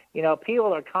 2007,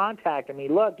 people are contacting me.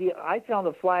 Look, I filmed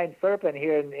a flying serpent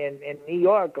here in New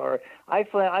York, or I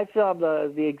filmed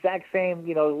the exact same,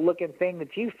 looking thing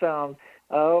that you filmed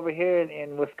over here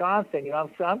in Wisconsin.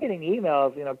 I'm getting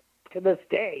emails, to this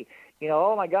day.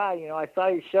 Oh my God, I saw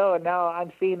your show and now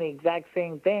I'm seeing the exact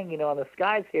same thing, on the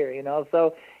skies here,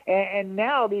 So, and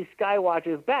now these sky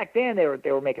watchers, back then they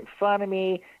were making fun of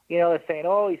me, they're saying,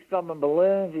 oh, he's filming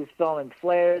balloons, he's filming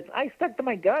flares. I stuck to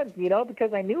my guns,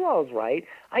 because I knew I was right.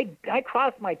 I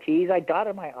crossed my T's, I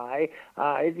dotted my I.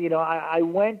 I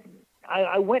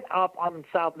went up on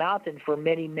South Mountain for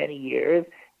many, many years.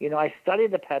 I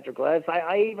studied the petroglyphs.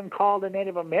 I even called a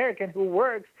Native American who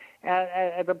works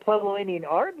at the Pueblo Indian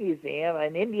Art Museum,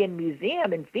 an Indian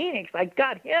museum in Phoenix. I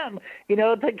got him,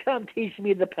 to come teach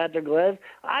me the petroglyphs.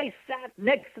 I sat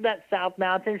next to that South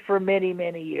Mountain for many,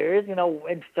 many years,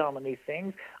 and filming these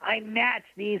things. I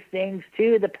matched these things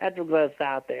to the petroglyphs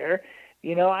out there.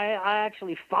 I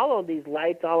actually followed these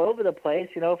lights all over the place,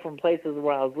 from places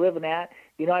where I was living at.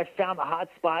 I found the hot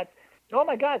spots. Oh,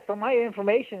 my God, so my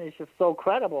information is just so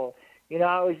credible.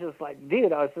 I was just like,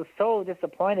 dude, I was just so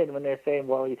disappointed when they're saying,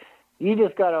 well, you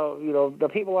just got to, the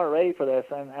people aren't ready for this.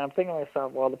 And I'm thinking to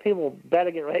myself, well, the people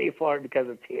better get ready for it because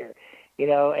it's here.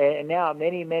 And now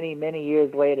many, many, many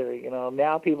years later,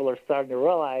 now people are starting to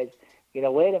realize,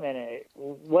 wait a minute,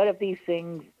 what if these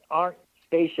things aren't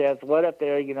spaceships? What if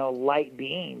they're, light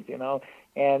beings,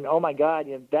 And, oh, my God,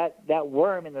 that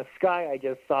worm in the sky I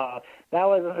just saw, that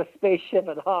wasn't a spaceship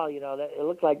at all. It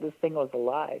looked like this thing was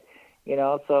alive,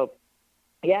 So,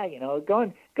 yeah,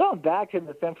 going back to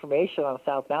this information on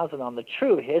South Mountain, on the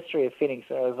true history of Phoenix,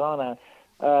 Arizona,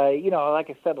 like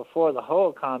I said before, the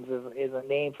Holocaust is a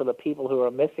name for the people who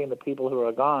are missing, the people who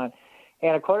are gone.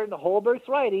 And according to Holberg's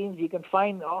writings, you can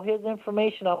find all his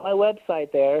information on my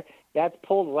website there. That's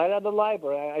pulled right out of the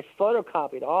library. I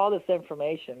photocopied all this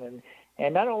information,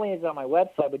 and not only is it on my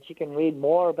website, but you can read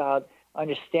more about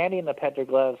understanding the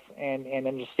petroglyphs and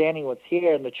understanding what's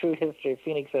here and the true history of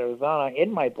Phoenix, Arizona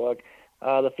in my book,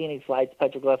 The Phoenix Lights,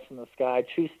 Petroglyphs in the Sky,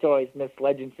 True Stories, Myths,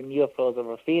 Legends, and UFOs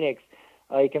over Phoenix.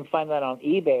 You can find that on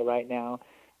eBay right now,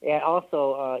 and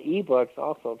also ebooks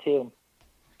also, too.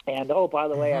 And, oh, by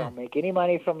the way, I don't make any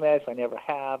money from this. I never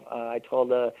have. I told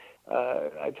the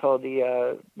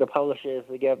publishers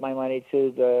to give my money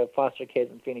to the foster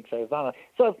kids in Phoenix, Arizona.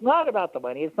 So it's not about the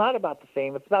money. It's not about the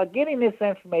fame. It's about getting this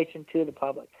information to the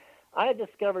public. I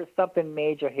discovered something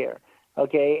major here,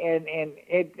 okay? And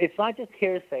it's not just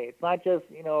hearsay. It's not just,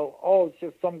 it's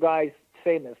just some guys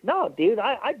saying this. No, dude,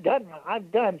 I've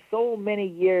done so many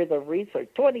years of research,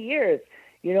 20 years,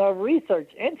 of research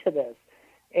into this.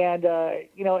 And,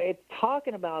 it's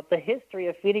talking about the history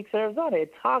of Phoenix, Arizona.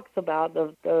 It talks about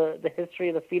the history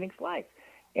of the Phoenix Lights.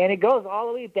 And it goes all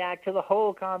the way back to the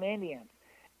Holcomb Indians.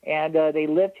 And they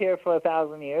lived here for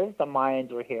 1,000 years. The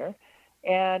Mayans were here.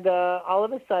 And all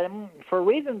of a sudden, for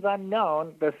reasons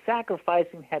unknown, the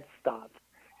sacrificing had stopped.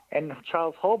 And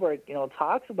Charles Holberg,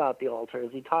 talks about the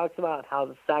altars. He talks about how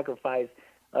the sacrifice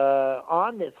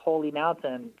on this holy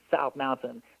mountain, South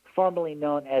Mountain, formerly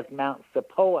known as Mount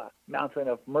Sepoa, Mountain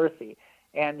of Mercy.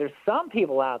 And there's some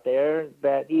people out there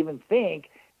that even think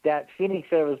that Phoenix,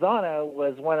 Arizona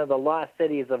was one of the lost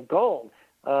cities of gold,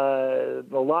 the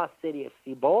lost city of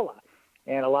Cibola.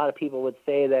 And a lot of people would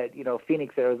say that,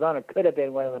 Phoenix, Arizona could have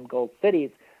been one of them gold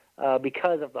cities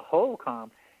because of the holocom.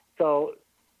 So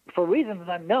for reasons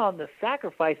unknown, the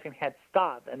sacrificing had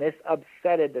stopped, and this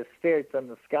upsetted the spirits in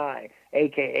the sky,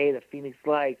 a.k.a. the Phoenix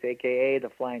Lights, a.k.a. the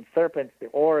flying serpents, the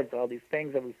orbs, all these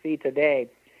things that we see today.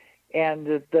 And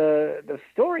the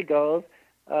story goes,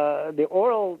 the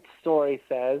oral story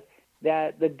says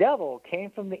that the devil came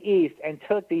from the east and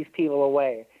took these people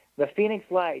away. The Phoenix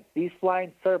Lights, these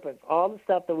flying serpents, all the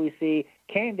stuff that we see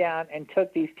came down and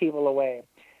took these people away.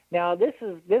 Now, this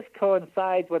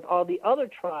coincides with all the other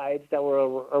tribes that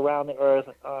were around the earth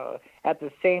at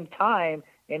the same time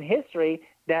in history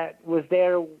that was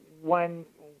there one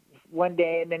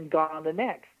day and then gone the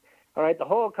next. All right, the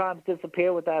Holocaust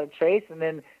disappeared without a trace, and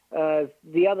then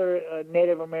the other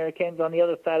Native Americans on the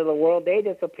other side of the world, they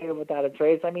disappeared without a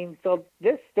trace. I mean, so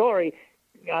this story,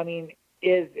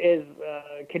 is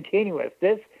continuous.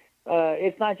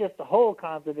 It's not just the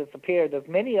Holocaust that disappeared. There's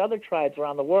many other tribes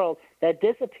around the world that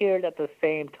disappeared at the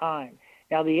same time.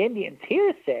 Now, the Indians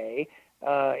here say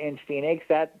in Phoenix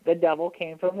that the devil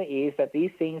came from the east, that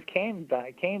these things came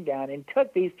down and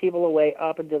took these people away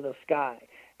up into the sky.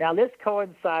 Now, this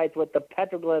coincides with the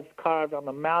petroglyphs carved on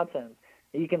the mountains.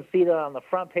 You can see that on the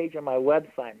front page of my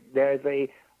website. There's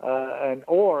an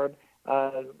orb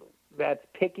that's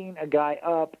picking a guy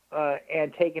up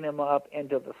and taking him up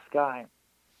into the sky.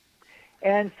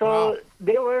 And so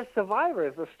there were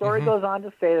survivors. The story goes on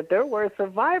to say that there were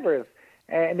survivors,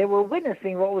 and they were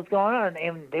witnessing what was going on,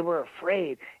 and they were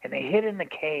afraid, and they hid in the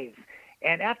caves.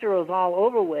 And after it was all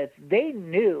over with, they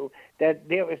knew that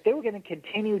if they were going to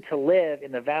continue to live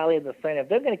in the Valley of the Sun, if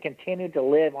they're going to continue to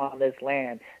live on this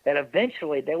land, that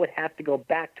eventually they would have to go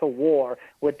back to war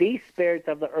with these spirits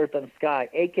of the earth and sky,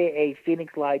 a.k.a.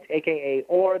 Phoenix Lights, a.k.a.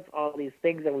 orbs, all these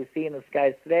things that we see in the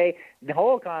skies today. The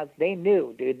Holocaust, they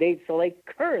knew, dude. So they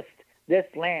cursed this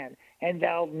land, and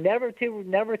they'll never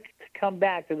to come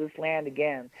back to this land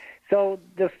again. So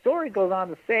the story goes on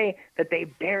to say that they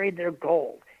buried their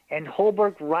gold. And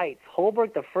Holbrook,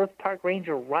 the first park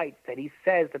ranger, writes that he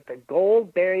says that the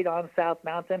gold buried on South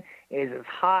Mountain is as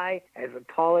high as the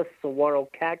tallest saguaro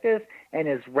cactus and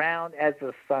as round as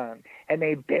the sun. And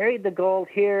they buried the gold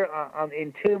here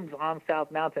in tombs on South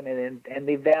Mountain, and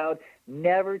they vowed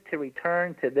never to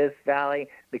return to this valley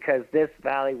because this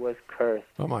valley was cursed.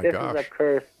 Oh, my gosh. gosh. This is a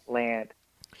cursed land.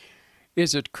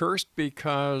 Is it cursed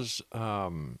because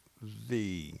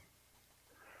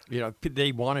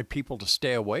they wanted people to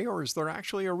stay away, or is there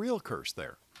actually a real curse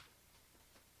there?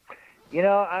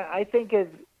 I think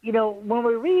when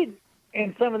we read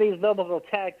in some of these biblical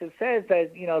texts, it says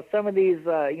that, some of these,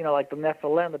 like the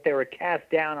Nephilim, that they were cast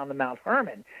down on the Mount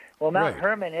Hermon. Well, Mount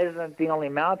Hermon isn't the only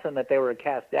mountain that they were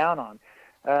cast down on.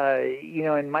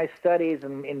 In my studies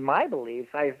and in my beliefs,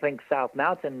 I think South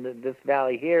Mountain, this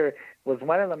valley here, was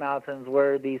one of the mountains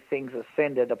where these things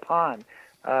ascended upon,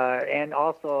 and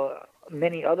also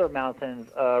many other mountains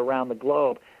around the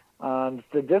globe. So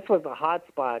this was a hot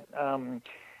spot.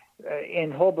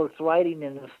 In Holbrook's writing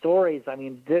and the stories, I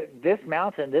mean, this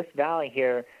mountain, this valley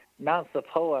here, Mount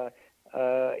Sepoa,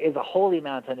 is a holy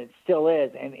mountain. It still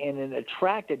is. And it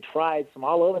attracted tribes from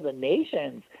all over the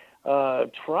nations.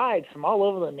 Tribes from all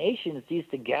over the nations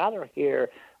used to gather here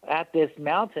at this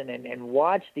mountain and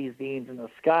watch these beings in the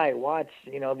sky, watch,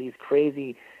 these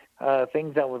crazy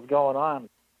things that was going on.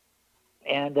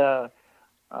 And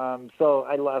so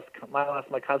I lost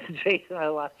my concentration. I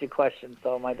lost your question,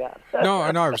 so my bad. No,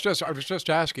 I was just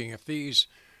asking if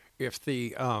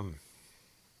the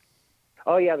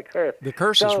oh yeah, the curse. The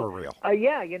curses were real.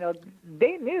 Yeah,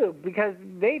 they knew because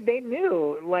they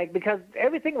knew, because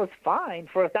everything was fine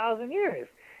for 1,000 years.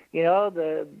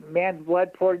 The man's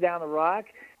blood poured down the rock.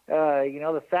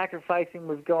 The sacrificing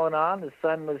was going on. The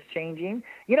sun was changing.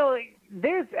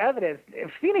 There's evidence.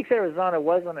 Phoenix, Arizona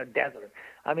wasn't a desert.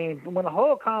 I mean, when the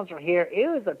Holocaust were here, it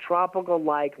was a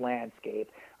tropical-like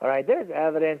landscape. All right, there's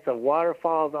evidence of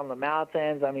waterfalls on the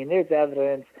mountains. I mean, there's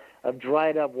evidence of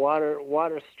dried-up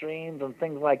water streams and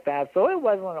things like that. So it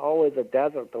wasn't always a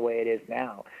desert the way it is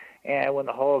now, and when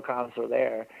the Holocaust were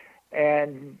there.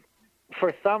 And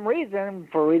for some reason,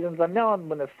 for reasons unknown,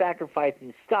 when the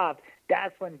sacrificing stopped,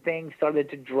 that's when things started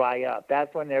to dry up.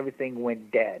 That's when everything went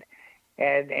dead.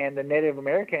 And the Native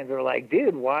Americans are like,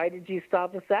 dude, why did you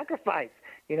stop the sacrifice?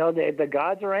 The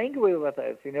gods are angry with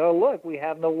us. Look, we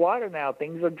have no water now.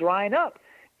 Things are drying up.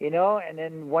 And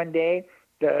then one day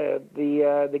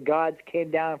the gods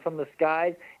came down from the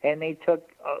skies and they took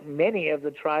many of the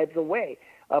tribes away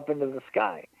up into the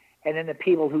sky. And then the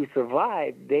people who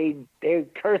survived, they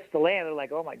cursed the land. They're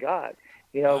like, oh my God,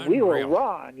 We were Unreal.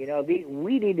 wrong.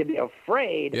 We need to be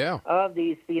afraid Yeah. of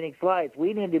these Phoenix lights.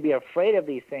 We need to be afraid of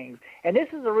these things. And this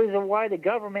is the reason why the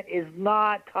government is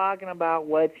not talking about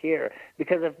what's here.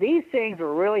 Because if these things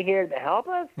were really here to help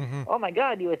us, oh my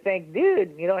God, you would think,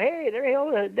 dude, hey, they're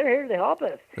here to help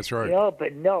us. That's right.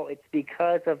 But no, it's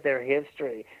because of their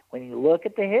history. When you look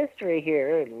at the history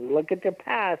here and look at the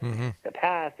past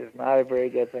is not a very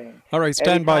good thing. All right,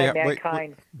 stand by. Every time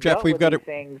mankind Jeff, dealt we've with got to. these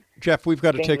things, Jeff, we've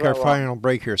got to things take our went wrong. final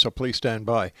break here, so please stand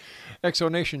by.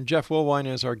 Exonation, Jeff Woolwine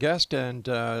is our guest, and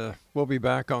we'll be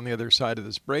back on the other side of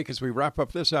this break as we wrap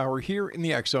up this hour here in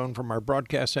the X Zone from our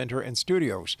broadcast center and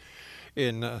studios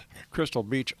in Crystal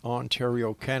Beach,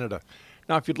 Ontario, Canada.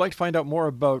 Now, if you'd like to find out more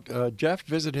about Jeff,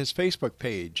 visit his Facebook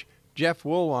page, Jeff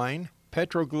Woolwine,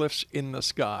 Petroglyphs in the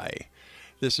Sky.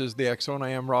 This is the X Zone. I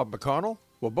am Rob McConnell.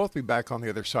 We'll both be back on the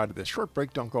other side of this short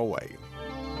break. Don't go away.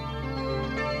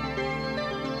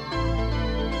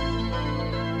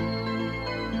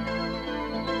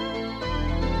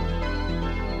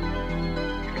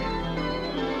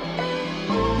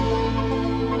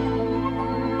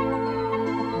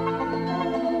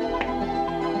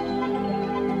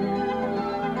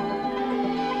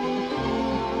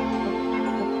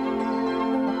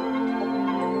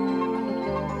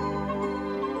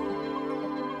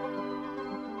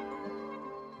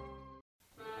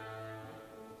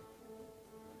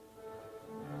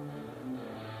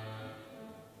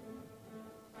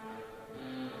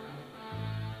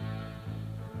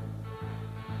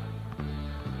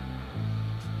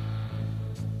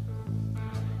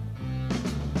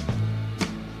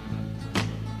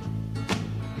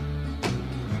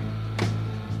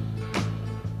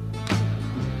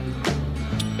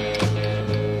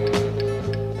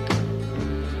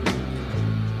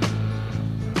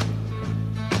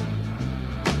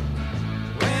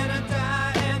 When I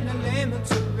die and I lay me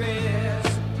to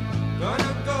rest,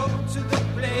 gonna go to the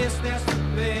place that's the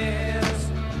best.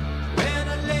 When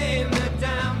I lay me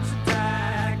down to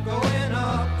die, going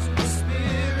up to the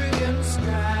spirit in the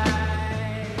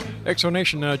sky.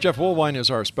 Exonation, Jeff Woolwine is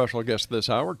our special guest this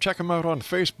hour. Check him out on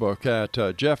Facebook at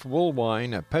Jeff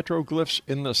Woolwine at Petroglyphs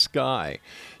in the Sky.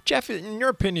 Jeff, in your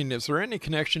opinion, is there any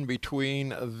connection between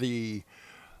the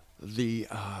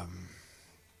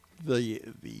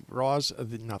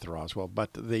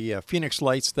Phoenix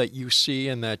lights that you see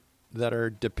and that are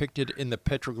depicted in the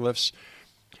petroglyphs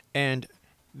and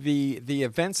the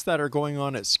events that are going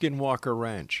on at Skinwalker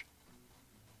Ranch?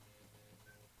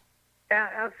 Yeah,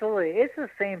 absolutely. It's the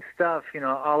same stuff,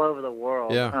 all over the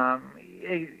world. Yeah.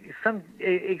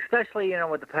 Especially,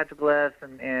 with the petroglyphs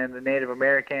and the Native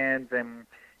Americans and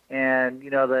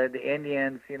the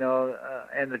Indians,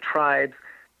 and the tribes.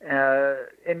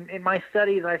 In my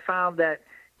studies, I found that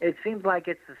it seems like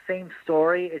it's the same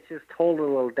story. It's just told a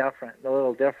little different.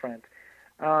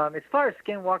 As far as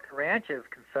Skinwalker Ranch is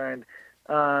concerned,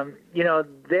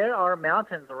 there are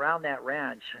mountains around that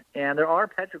ranch, and there are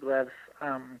petroglyphs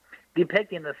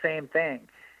depicting the same thing.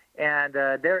 And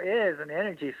there is an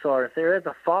energy source. There is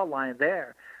a fault line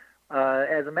there.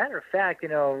 As a matter of fact,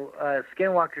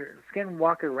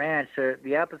 Skinwalker Ranch,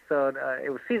 the episode, it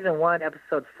was season 1,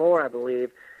 episode 4, I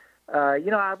believe.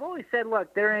 I've always said,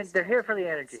 look, they're here for the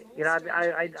energy.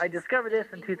 I discovered this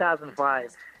in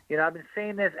 2005. I've been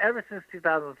saying this ever since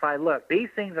 2005. Look, these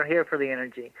things are here for the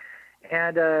energy.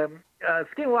 And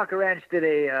Skinwalker Ranch did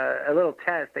a little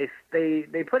test. They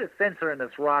put a sensor in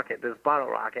this rocket, this bottle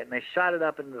rocket, and they shot it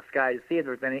up into the sky to see if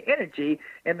there was any energy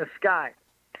in the sky.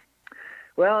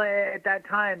 Well, at that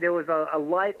time, there was a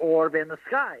light orb in the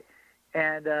sky,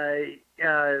 and the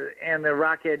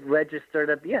rocket registered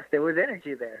that, yes, there was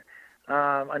energy there.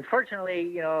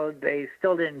 Unfortunately, they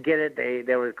still didn't get it.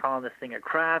 They were calling this thing a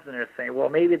craft, and they're saying, well,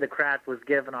 maybe the craft was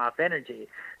giving off energy.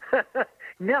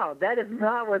 No, that is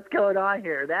not what's going on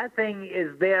here. That thing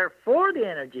is there for the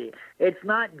energy. It's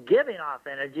not giving off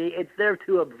energy. It's there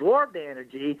to absorb the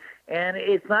energy, and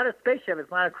it's not a spaceship.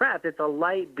 It's not a craft. It's a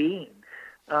light beam.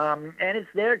 And it's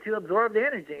there to absorb the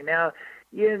energy. Now,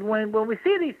 when we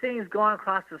see these things going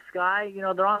across the sky,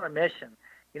 they're on a mission.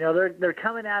 They're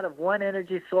coming out of one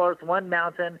energy source, one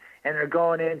mountain, and they're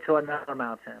going into another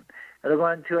mountain. They're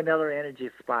going to another energy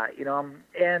spot,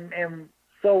 And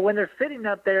so when they're sitting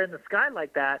up there in the sky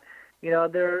like that,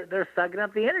 they're sucking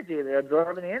up the energy. They're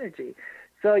absorbing the energy.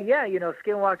 So, yeah,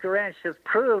 Skinwalker Ranch has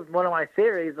proved one of my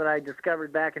theories that I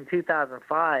discovered back in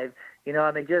 2005,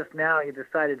 and they just now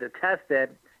decided to test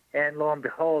it. And lo and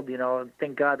behold,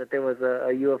 thank God that there was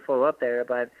a UFO up there.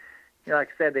 But, like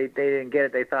I said, they didn't get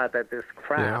it. They thought that this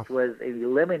craft was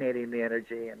eliminating the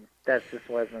energy, and that just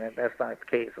wasn't it. That's not the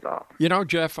case at all.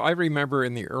 Jeff, I remember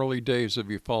in the early days of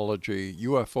ufology,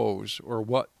 UFOs, or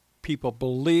what people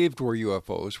believed were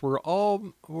UFOs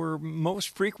were most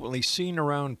frequently seen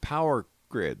around power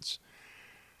grids.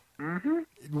 Mm-hmm.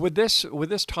 Would this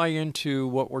tie into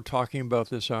what we're talking about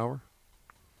this hour?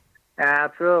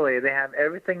 Absolutely. They have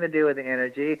everything to do with the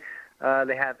energy.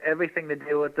 They have everything to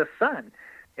do with the sun.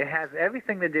 It has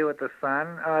everything to do with the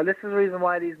sun. This is the reason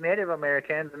why these Native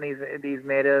Americans and these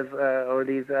natives or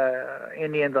these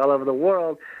Indians all over the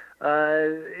world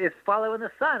is following the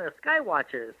sun, or sky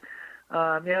watchers.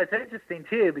 It's interesting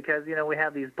too because we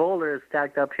have these boulders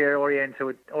stacked up here,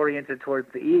 oriented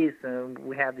towards the east, and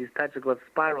we have these petroglyph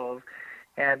spirals.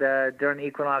 And during the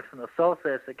equinox and the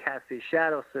solstice, it casts these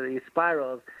shadows through these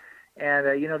spirals. And,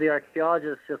 the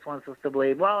archaeologist just wants us to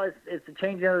believe, well, it's the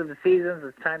changing of the seasons,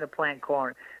 it's time to plant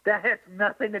corn. That has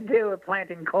nothing to do with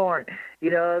planting corn.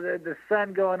 The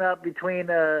sun going up between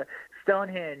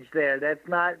Stonehenge there, that's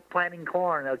not planting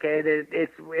corn, okay? It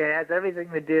has everything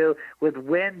to do with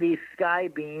when these sky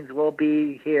beings will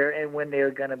be here and when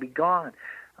they're going to be gone.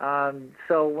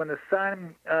 So when the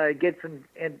sun gets in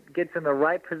the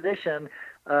right position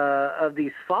of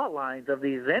these fault lines, of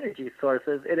these energy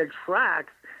sources, it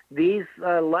attracts these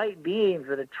light beams,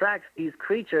 it attracts these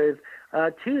creatures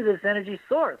to this energy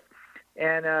source.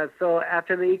 And so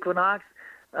after the equinox,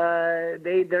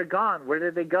 they're gone. Where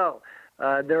did they go?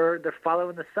 They're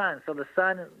following the sun. So the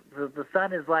sun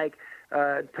is like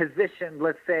positioned,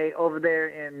 let's say, over there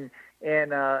in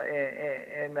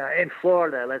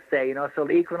Florida, let's say, so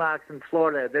the equinox in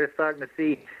Florida, they're starting to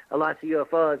see lots of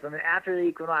UFOs, and then after the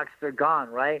equinox, they're gone,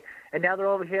 right? And now they're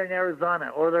over here in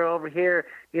Arizona, or they're over here,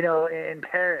 in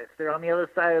Paris. They're on the other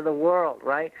side of the world,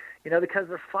 right? Because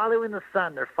they're following the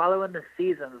sun, they're following the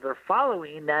seasons, they're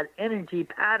following that energy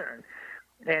pattern.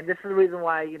 And this is the reason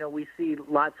why, we see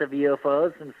lots of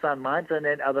UFOs in some months, and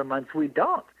then other months we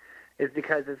don't. Is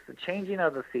because it's the changing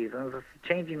of the seasons, it's the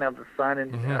changing of the sun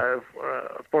and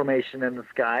formation in the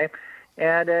sky,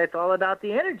 and it's all about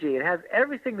the energy. It has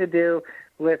everything to do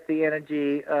with the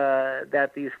energy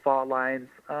that these fault lines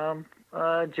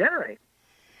generate.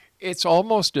 It's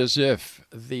almost as if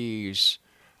these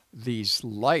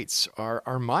lights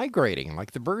are migrating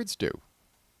like the birds do.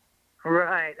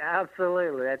 Right,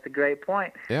 absolutely. That's a great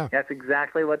point. Yeah, that's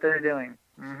exactly what they're doing.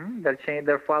 Mm-hmm.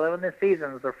 They're following the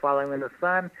seasons. They're following the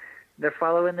sun. They're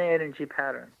following the energy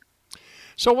pattern.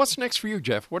 So what's next for you,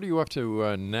 Jeff? What are you up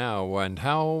to now, and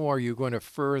how are you going to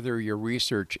further your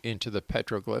research into the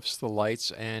petroglyphs, the lights,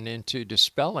 and into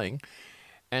dispelling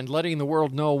and letting the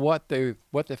world know what the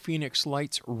Phoenix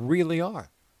lights really are?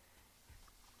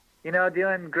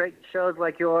 Doing great shows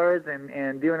like yours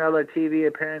and doing other TV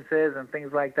appearances and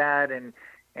things like that, and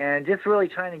just really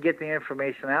trying to get the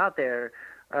information out there.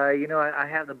 I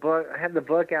have the book. I have the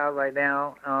book out right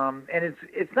now, and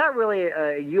it's not really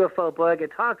a UFO book.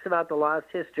 It talks about the lost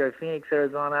history of Phoenix,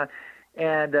 Arizona,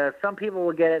 and some people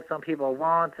will get it, some people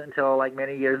won't until like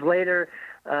many years later.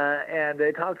 And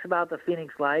it talks about the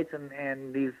Phoenix lights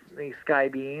and these sky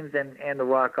beams and the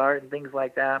rock art and things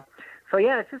like that. So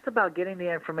yeah, it's just about getting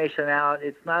the information out.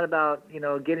 It's not about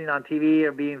getting on TV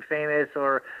or being famous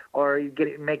or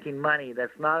making money.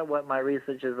 That's not what my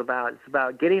research is about. It's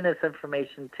about getting this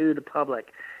information to the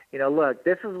public. Look,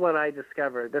 this is what I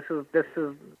discovered. This is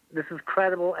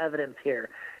credible evidence here.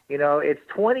 It's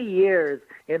 20 years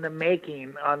in the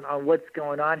making on what's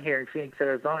going on here in Phoenix,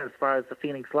 Arizona, as far as the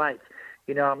Phoenix lights.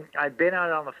 I've been out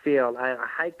on the field. I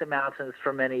hiked the mountains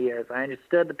for many years. I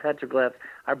understood the petroglyphs.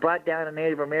 I brought down a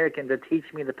Native American to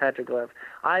teach me the petroglyphs.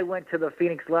 I went to the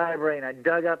Phoenix Library and I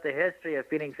dug up the history of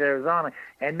Phoenix, Arizona,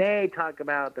 and they talk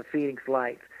about the Phoenix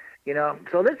lights.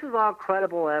 So this is all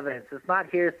credible evidence. It's not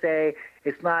hearsay.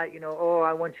 It's not,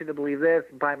 I want you to believe this,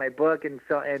 buy my book and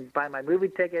buy my movie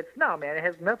tickets. No, man, it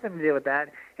has nothing to do with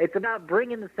that. It's about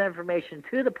bringing this information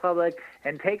to the public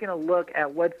and taking a look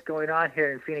at what's going on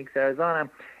here in Phoenix, Arizona.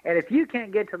 And if you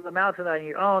can't get to the mountain on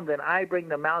your own, then I bring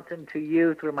the mountain to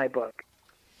you through my book.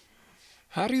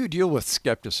 How do you deal with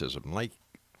skepticism? Like,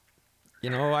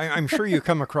 I'm sure you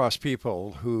come across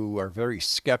people who are very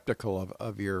skeptical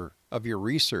of your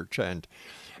research and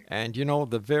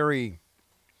the very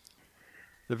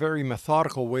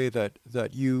methodical way that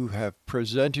you have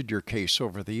presented your case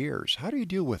over the years. How do you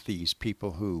deal with these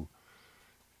people who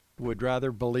would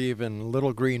rather believe in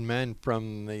little green men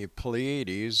from the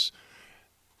Pleiades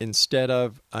instead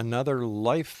of another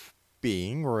life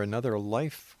being or another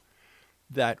life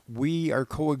that we are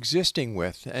coexisting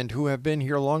with and who have been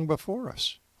here long before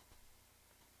us?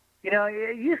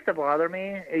 It used to bother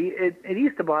me. It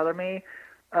used to bother me,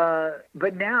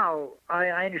 but now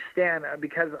I understand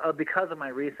because of my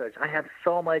research. I have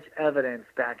so much evidence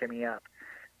backing me up.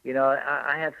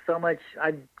 I have so much.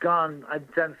 I've done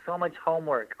so much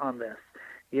homework on this.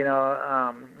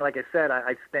 Like I said,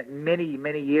 I spent many,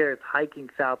 many years hiking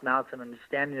South Mountain,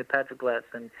 understanding the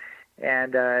petroglyphs, and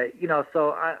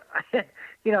so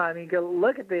go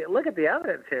look at the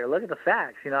evidence here. Look at the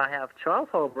facts. I have Charles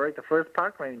Holbrook, the first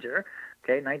park ranger.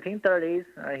 Okay, 1930s.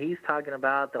 He's talking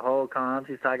about the holocauns.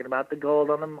 He's talking about the gold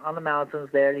on the mountains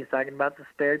there. And he's talking about the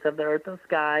spirits of the earth and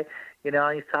sky. And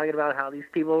he's talking about how these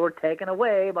people were taken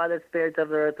away by the spirits of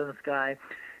the earth and the sky.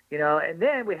 And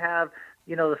then we have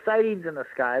the sightings in the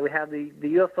sky. We have the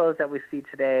UFOs that we see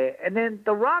today, and then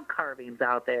the rock carvings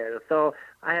out there. So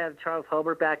I have Charles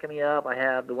Holbrook backing me up. I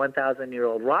have the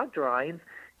 1,000-year-old rock drawings,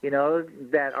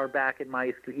 that are backing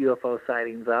my UFO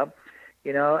sightings up.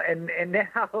 And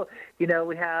now,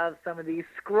 we have some of these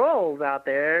scrolls out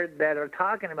there that are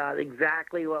talking about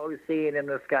exactly what we're seeing in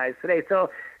the skies today. So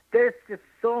there's just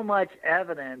so much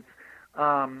evidence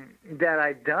that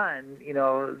I've done,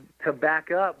 to back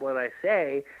up what I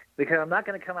say, because I'm not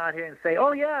going to come out here and say,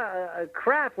 oh, yeah, a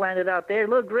craft landed out there.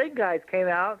 Look, great guys came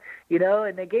out,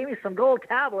 and they gave me some gold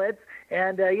tablets.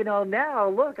 And, now,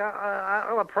 look,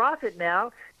 I'm a prophet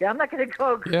now. Yeah, I'm not going to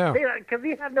go because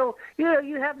you have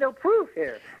no proof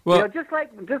here. Well, just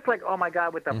like, oh, my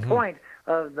God, with the point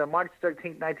of the March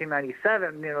 13th,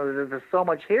 1997, there's so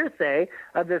much hearsay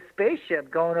of this spaceship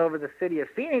going over the city of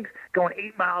Phoenix, going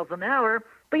 8 miles an hour.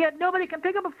 But yet nobody can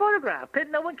pick up a photograph.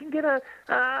 No one can get a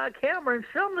camera and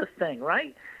film this thing,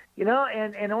 right?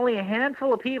 And only a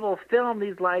handful of people filmed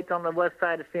these lights on the west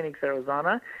side of Phoenix,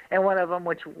 Arizona. And one of them,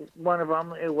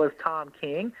 it was Tom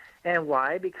King. And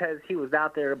why? Because he was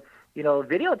out there,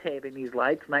 videotaping these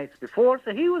lights nights before.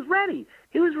 So he was ready.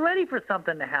 He was ready for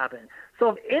something to happen. So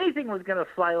if anything was going to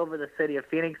fly over the city of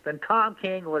Phoenix, then Tom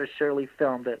King would have surely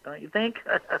filmed it, don't you think?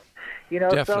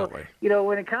 Definitely. So,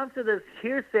 when it comes to this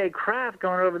hearsay craft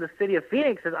going over the city of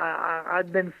Phoenix,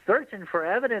 I've been searching for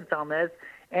evidence on this,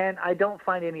 and I don't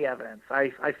find any evidence.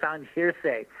 I found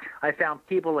hearsay. I found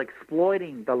people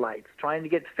exploiting the lights, trying to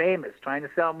get famous, trying to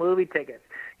sell movie tickets,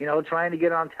 trying to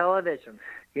get on television,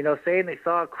 saying they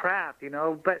saw a craft,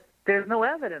 but there's no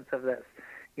evidence of this.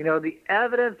 The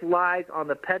evidence lies on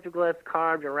the petroglyphs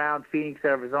carved around Phoenix,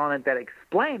 Arizona that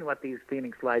explain what these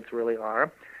Phoenix lights really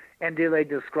are. And do they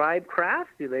describe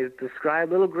crafts? Do they describe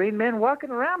little green men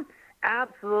walking around?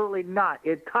 Absolutely not.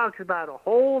 It talks about a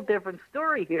whole different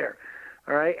story here.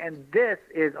 All right, and this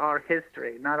is our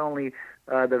history, not only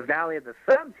the Valley of the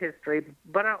Sun's history,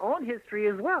 but our own history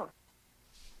as well.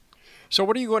 So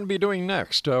what are you going to be doing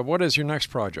next? What is your next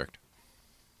project?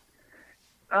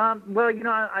 I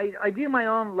do my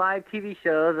own live TV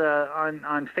shows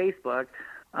on Facebook.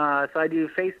 So I do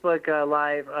Facebook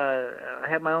Live. I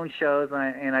have my own shows,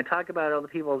 and I talk about other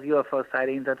people's UFO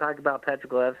sightings. I talk about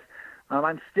petroglyphs.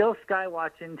 I'm still sky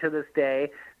watching to this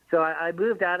day. So I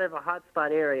moved out of a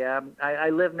hotspot area. I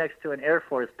live next to an Air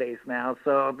Force base now,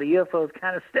 so the UFOs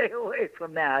kind of stay away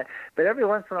from that. But every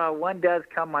once in a while, one does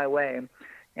come my way,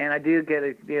 and I do get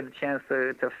a chance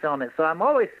to film it. So I'm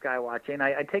always sky watching.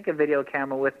 I take a video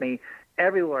camera with me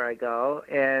everywhere I go,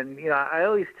 and I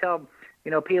always tell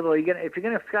people, if you're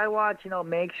gonna sky watch,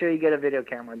 make sure you get a video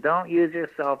camera. Don't use your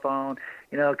cell phone,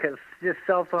 because just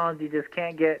cell phones, you just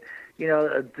can't get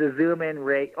the zoom in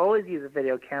rate. Always use a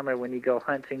video camera when you go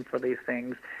hunting for these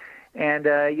things. And,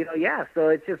 so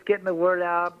it's just getting the word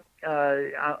out,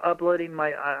 uploading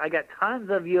I got tons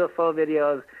of UFO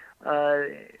videos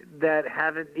that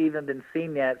haven't even been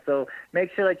seen yet. So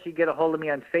make sure that you get a hold of me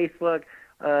on Facebook.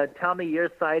 Tell me your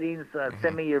sightings,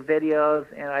 send me your videos,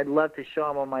 and I'd love to show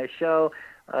them on my show.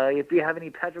 If you have any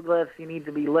petroglyphs you need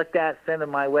to be looked at, send them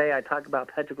my way. I talk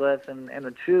about petroglyphs and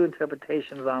the true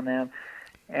interpretations on them.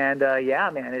 And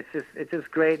man, it's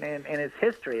just great, and it's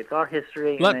history. It's our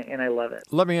history, and I love it.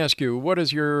 Let me ask you, what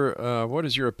is your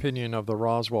opinion of the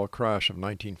Roswell crash of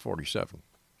 1947?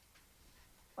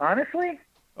 Honestly?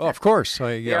 Oh, of course.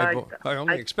 I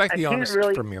only expect the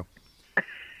honesty from you.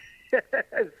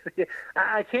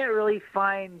 I can't really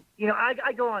find.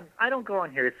 I don't go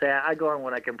on hearsay. I go on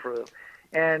what I can prove.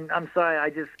 And I'm sorry, I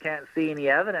just can't see any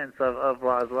evidence of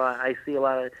Roswell. I see a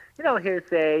lot of,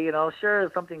 hearsay,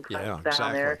 sure, something crashed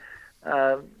down there.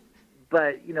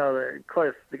 But, of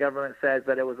course, the government says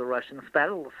that it was a Russian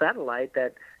satellite,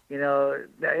 that,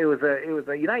 it was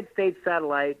a United States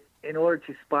satellite in order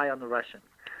to spy on the Russians.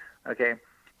 Okay?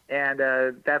 And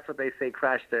that's what they say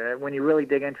crashed there. When you really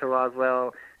dig into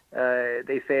Roswell,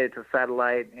 they say it's a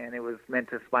satellite and it was meant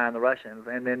to spy on the Russians.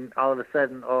 And then all of a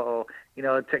sudden,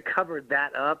 to cover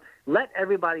that up, let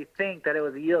everybody think that it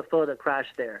was a UFO that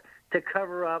crashed there. To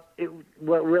cover up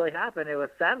what really happened, it was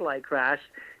a satellite crash,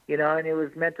 and it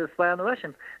was meant to spy on the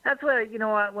Russians. That's why,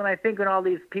 when I think when all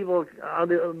these people, all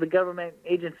the government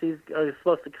agencies are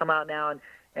supposed to come out now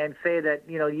and say that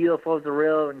UFOs are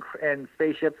real and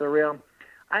spaceships are real,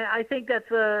 I think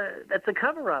that's a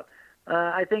cover-up.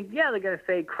 I think they're going to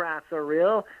say crafts are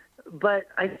real, but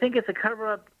I think it's a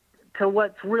cover-up to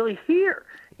what's really here.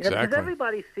 Because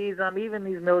everybody sees them, even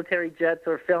these military jets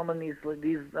are filming these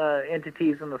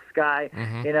entities in the sky,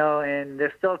 and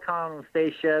they're still calling them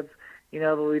spaceships,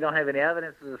 but we don't have any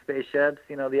evidence of the spaceships.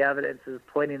 The evidence is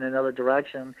pointing in another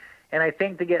direction. And I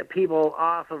think to get people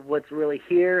off of what's really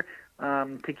here,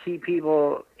 to keep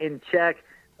people in check,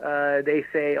 they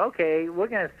say, okay, we're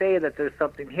going to say that there's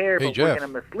something here, but Jeff, we're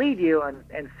going to mislead you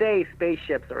and say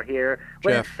spaceships are here.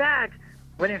 When in fact,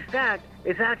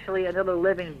 it's actually another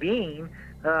living being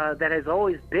that has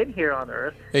always been here on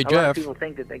Earth. Hey, a lot of people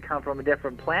think that they come from a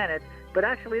different planet, but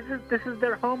actually this is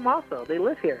their home also. They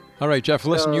live here. All right, Jeff,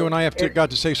 listen, you and I got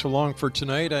to say so long for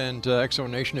tonight, and Exo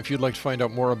Nation, if you'd like to find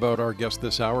out more about our guest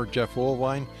this hour, Jeff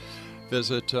WOOLWINE,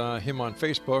 visit him on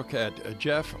Facebook at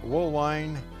Jeff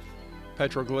WOOLWINE,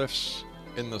 Petroglyphs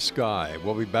in the Sky.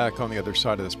 We'll be back on the other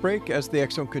side of this break as the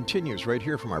Exo continues right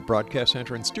here from our broadcast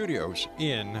center and studios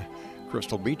in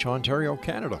Crystal Beach, Ontario,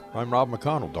 Canada. I'm Rob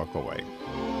McConnell. Don't go away.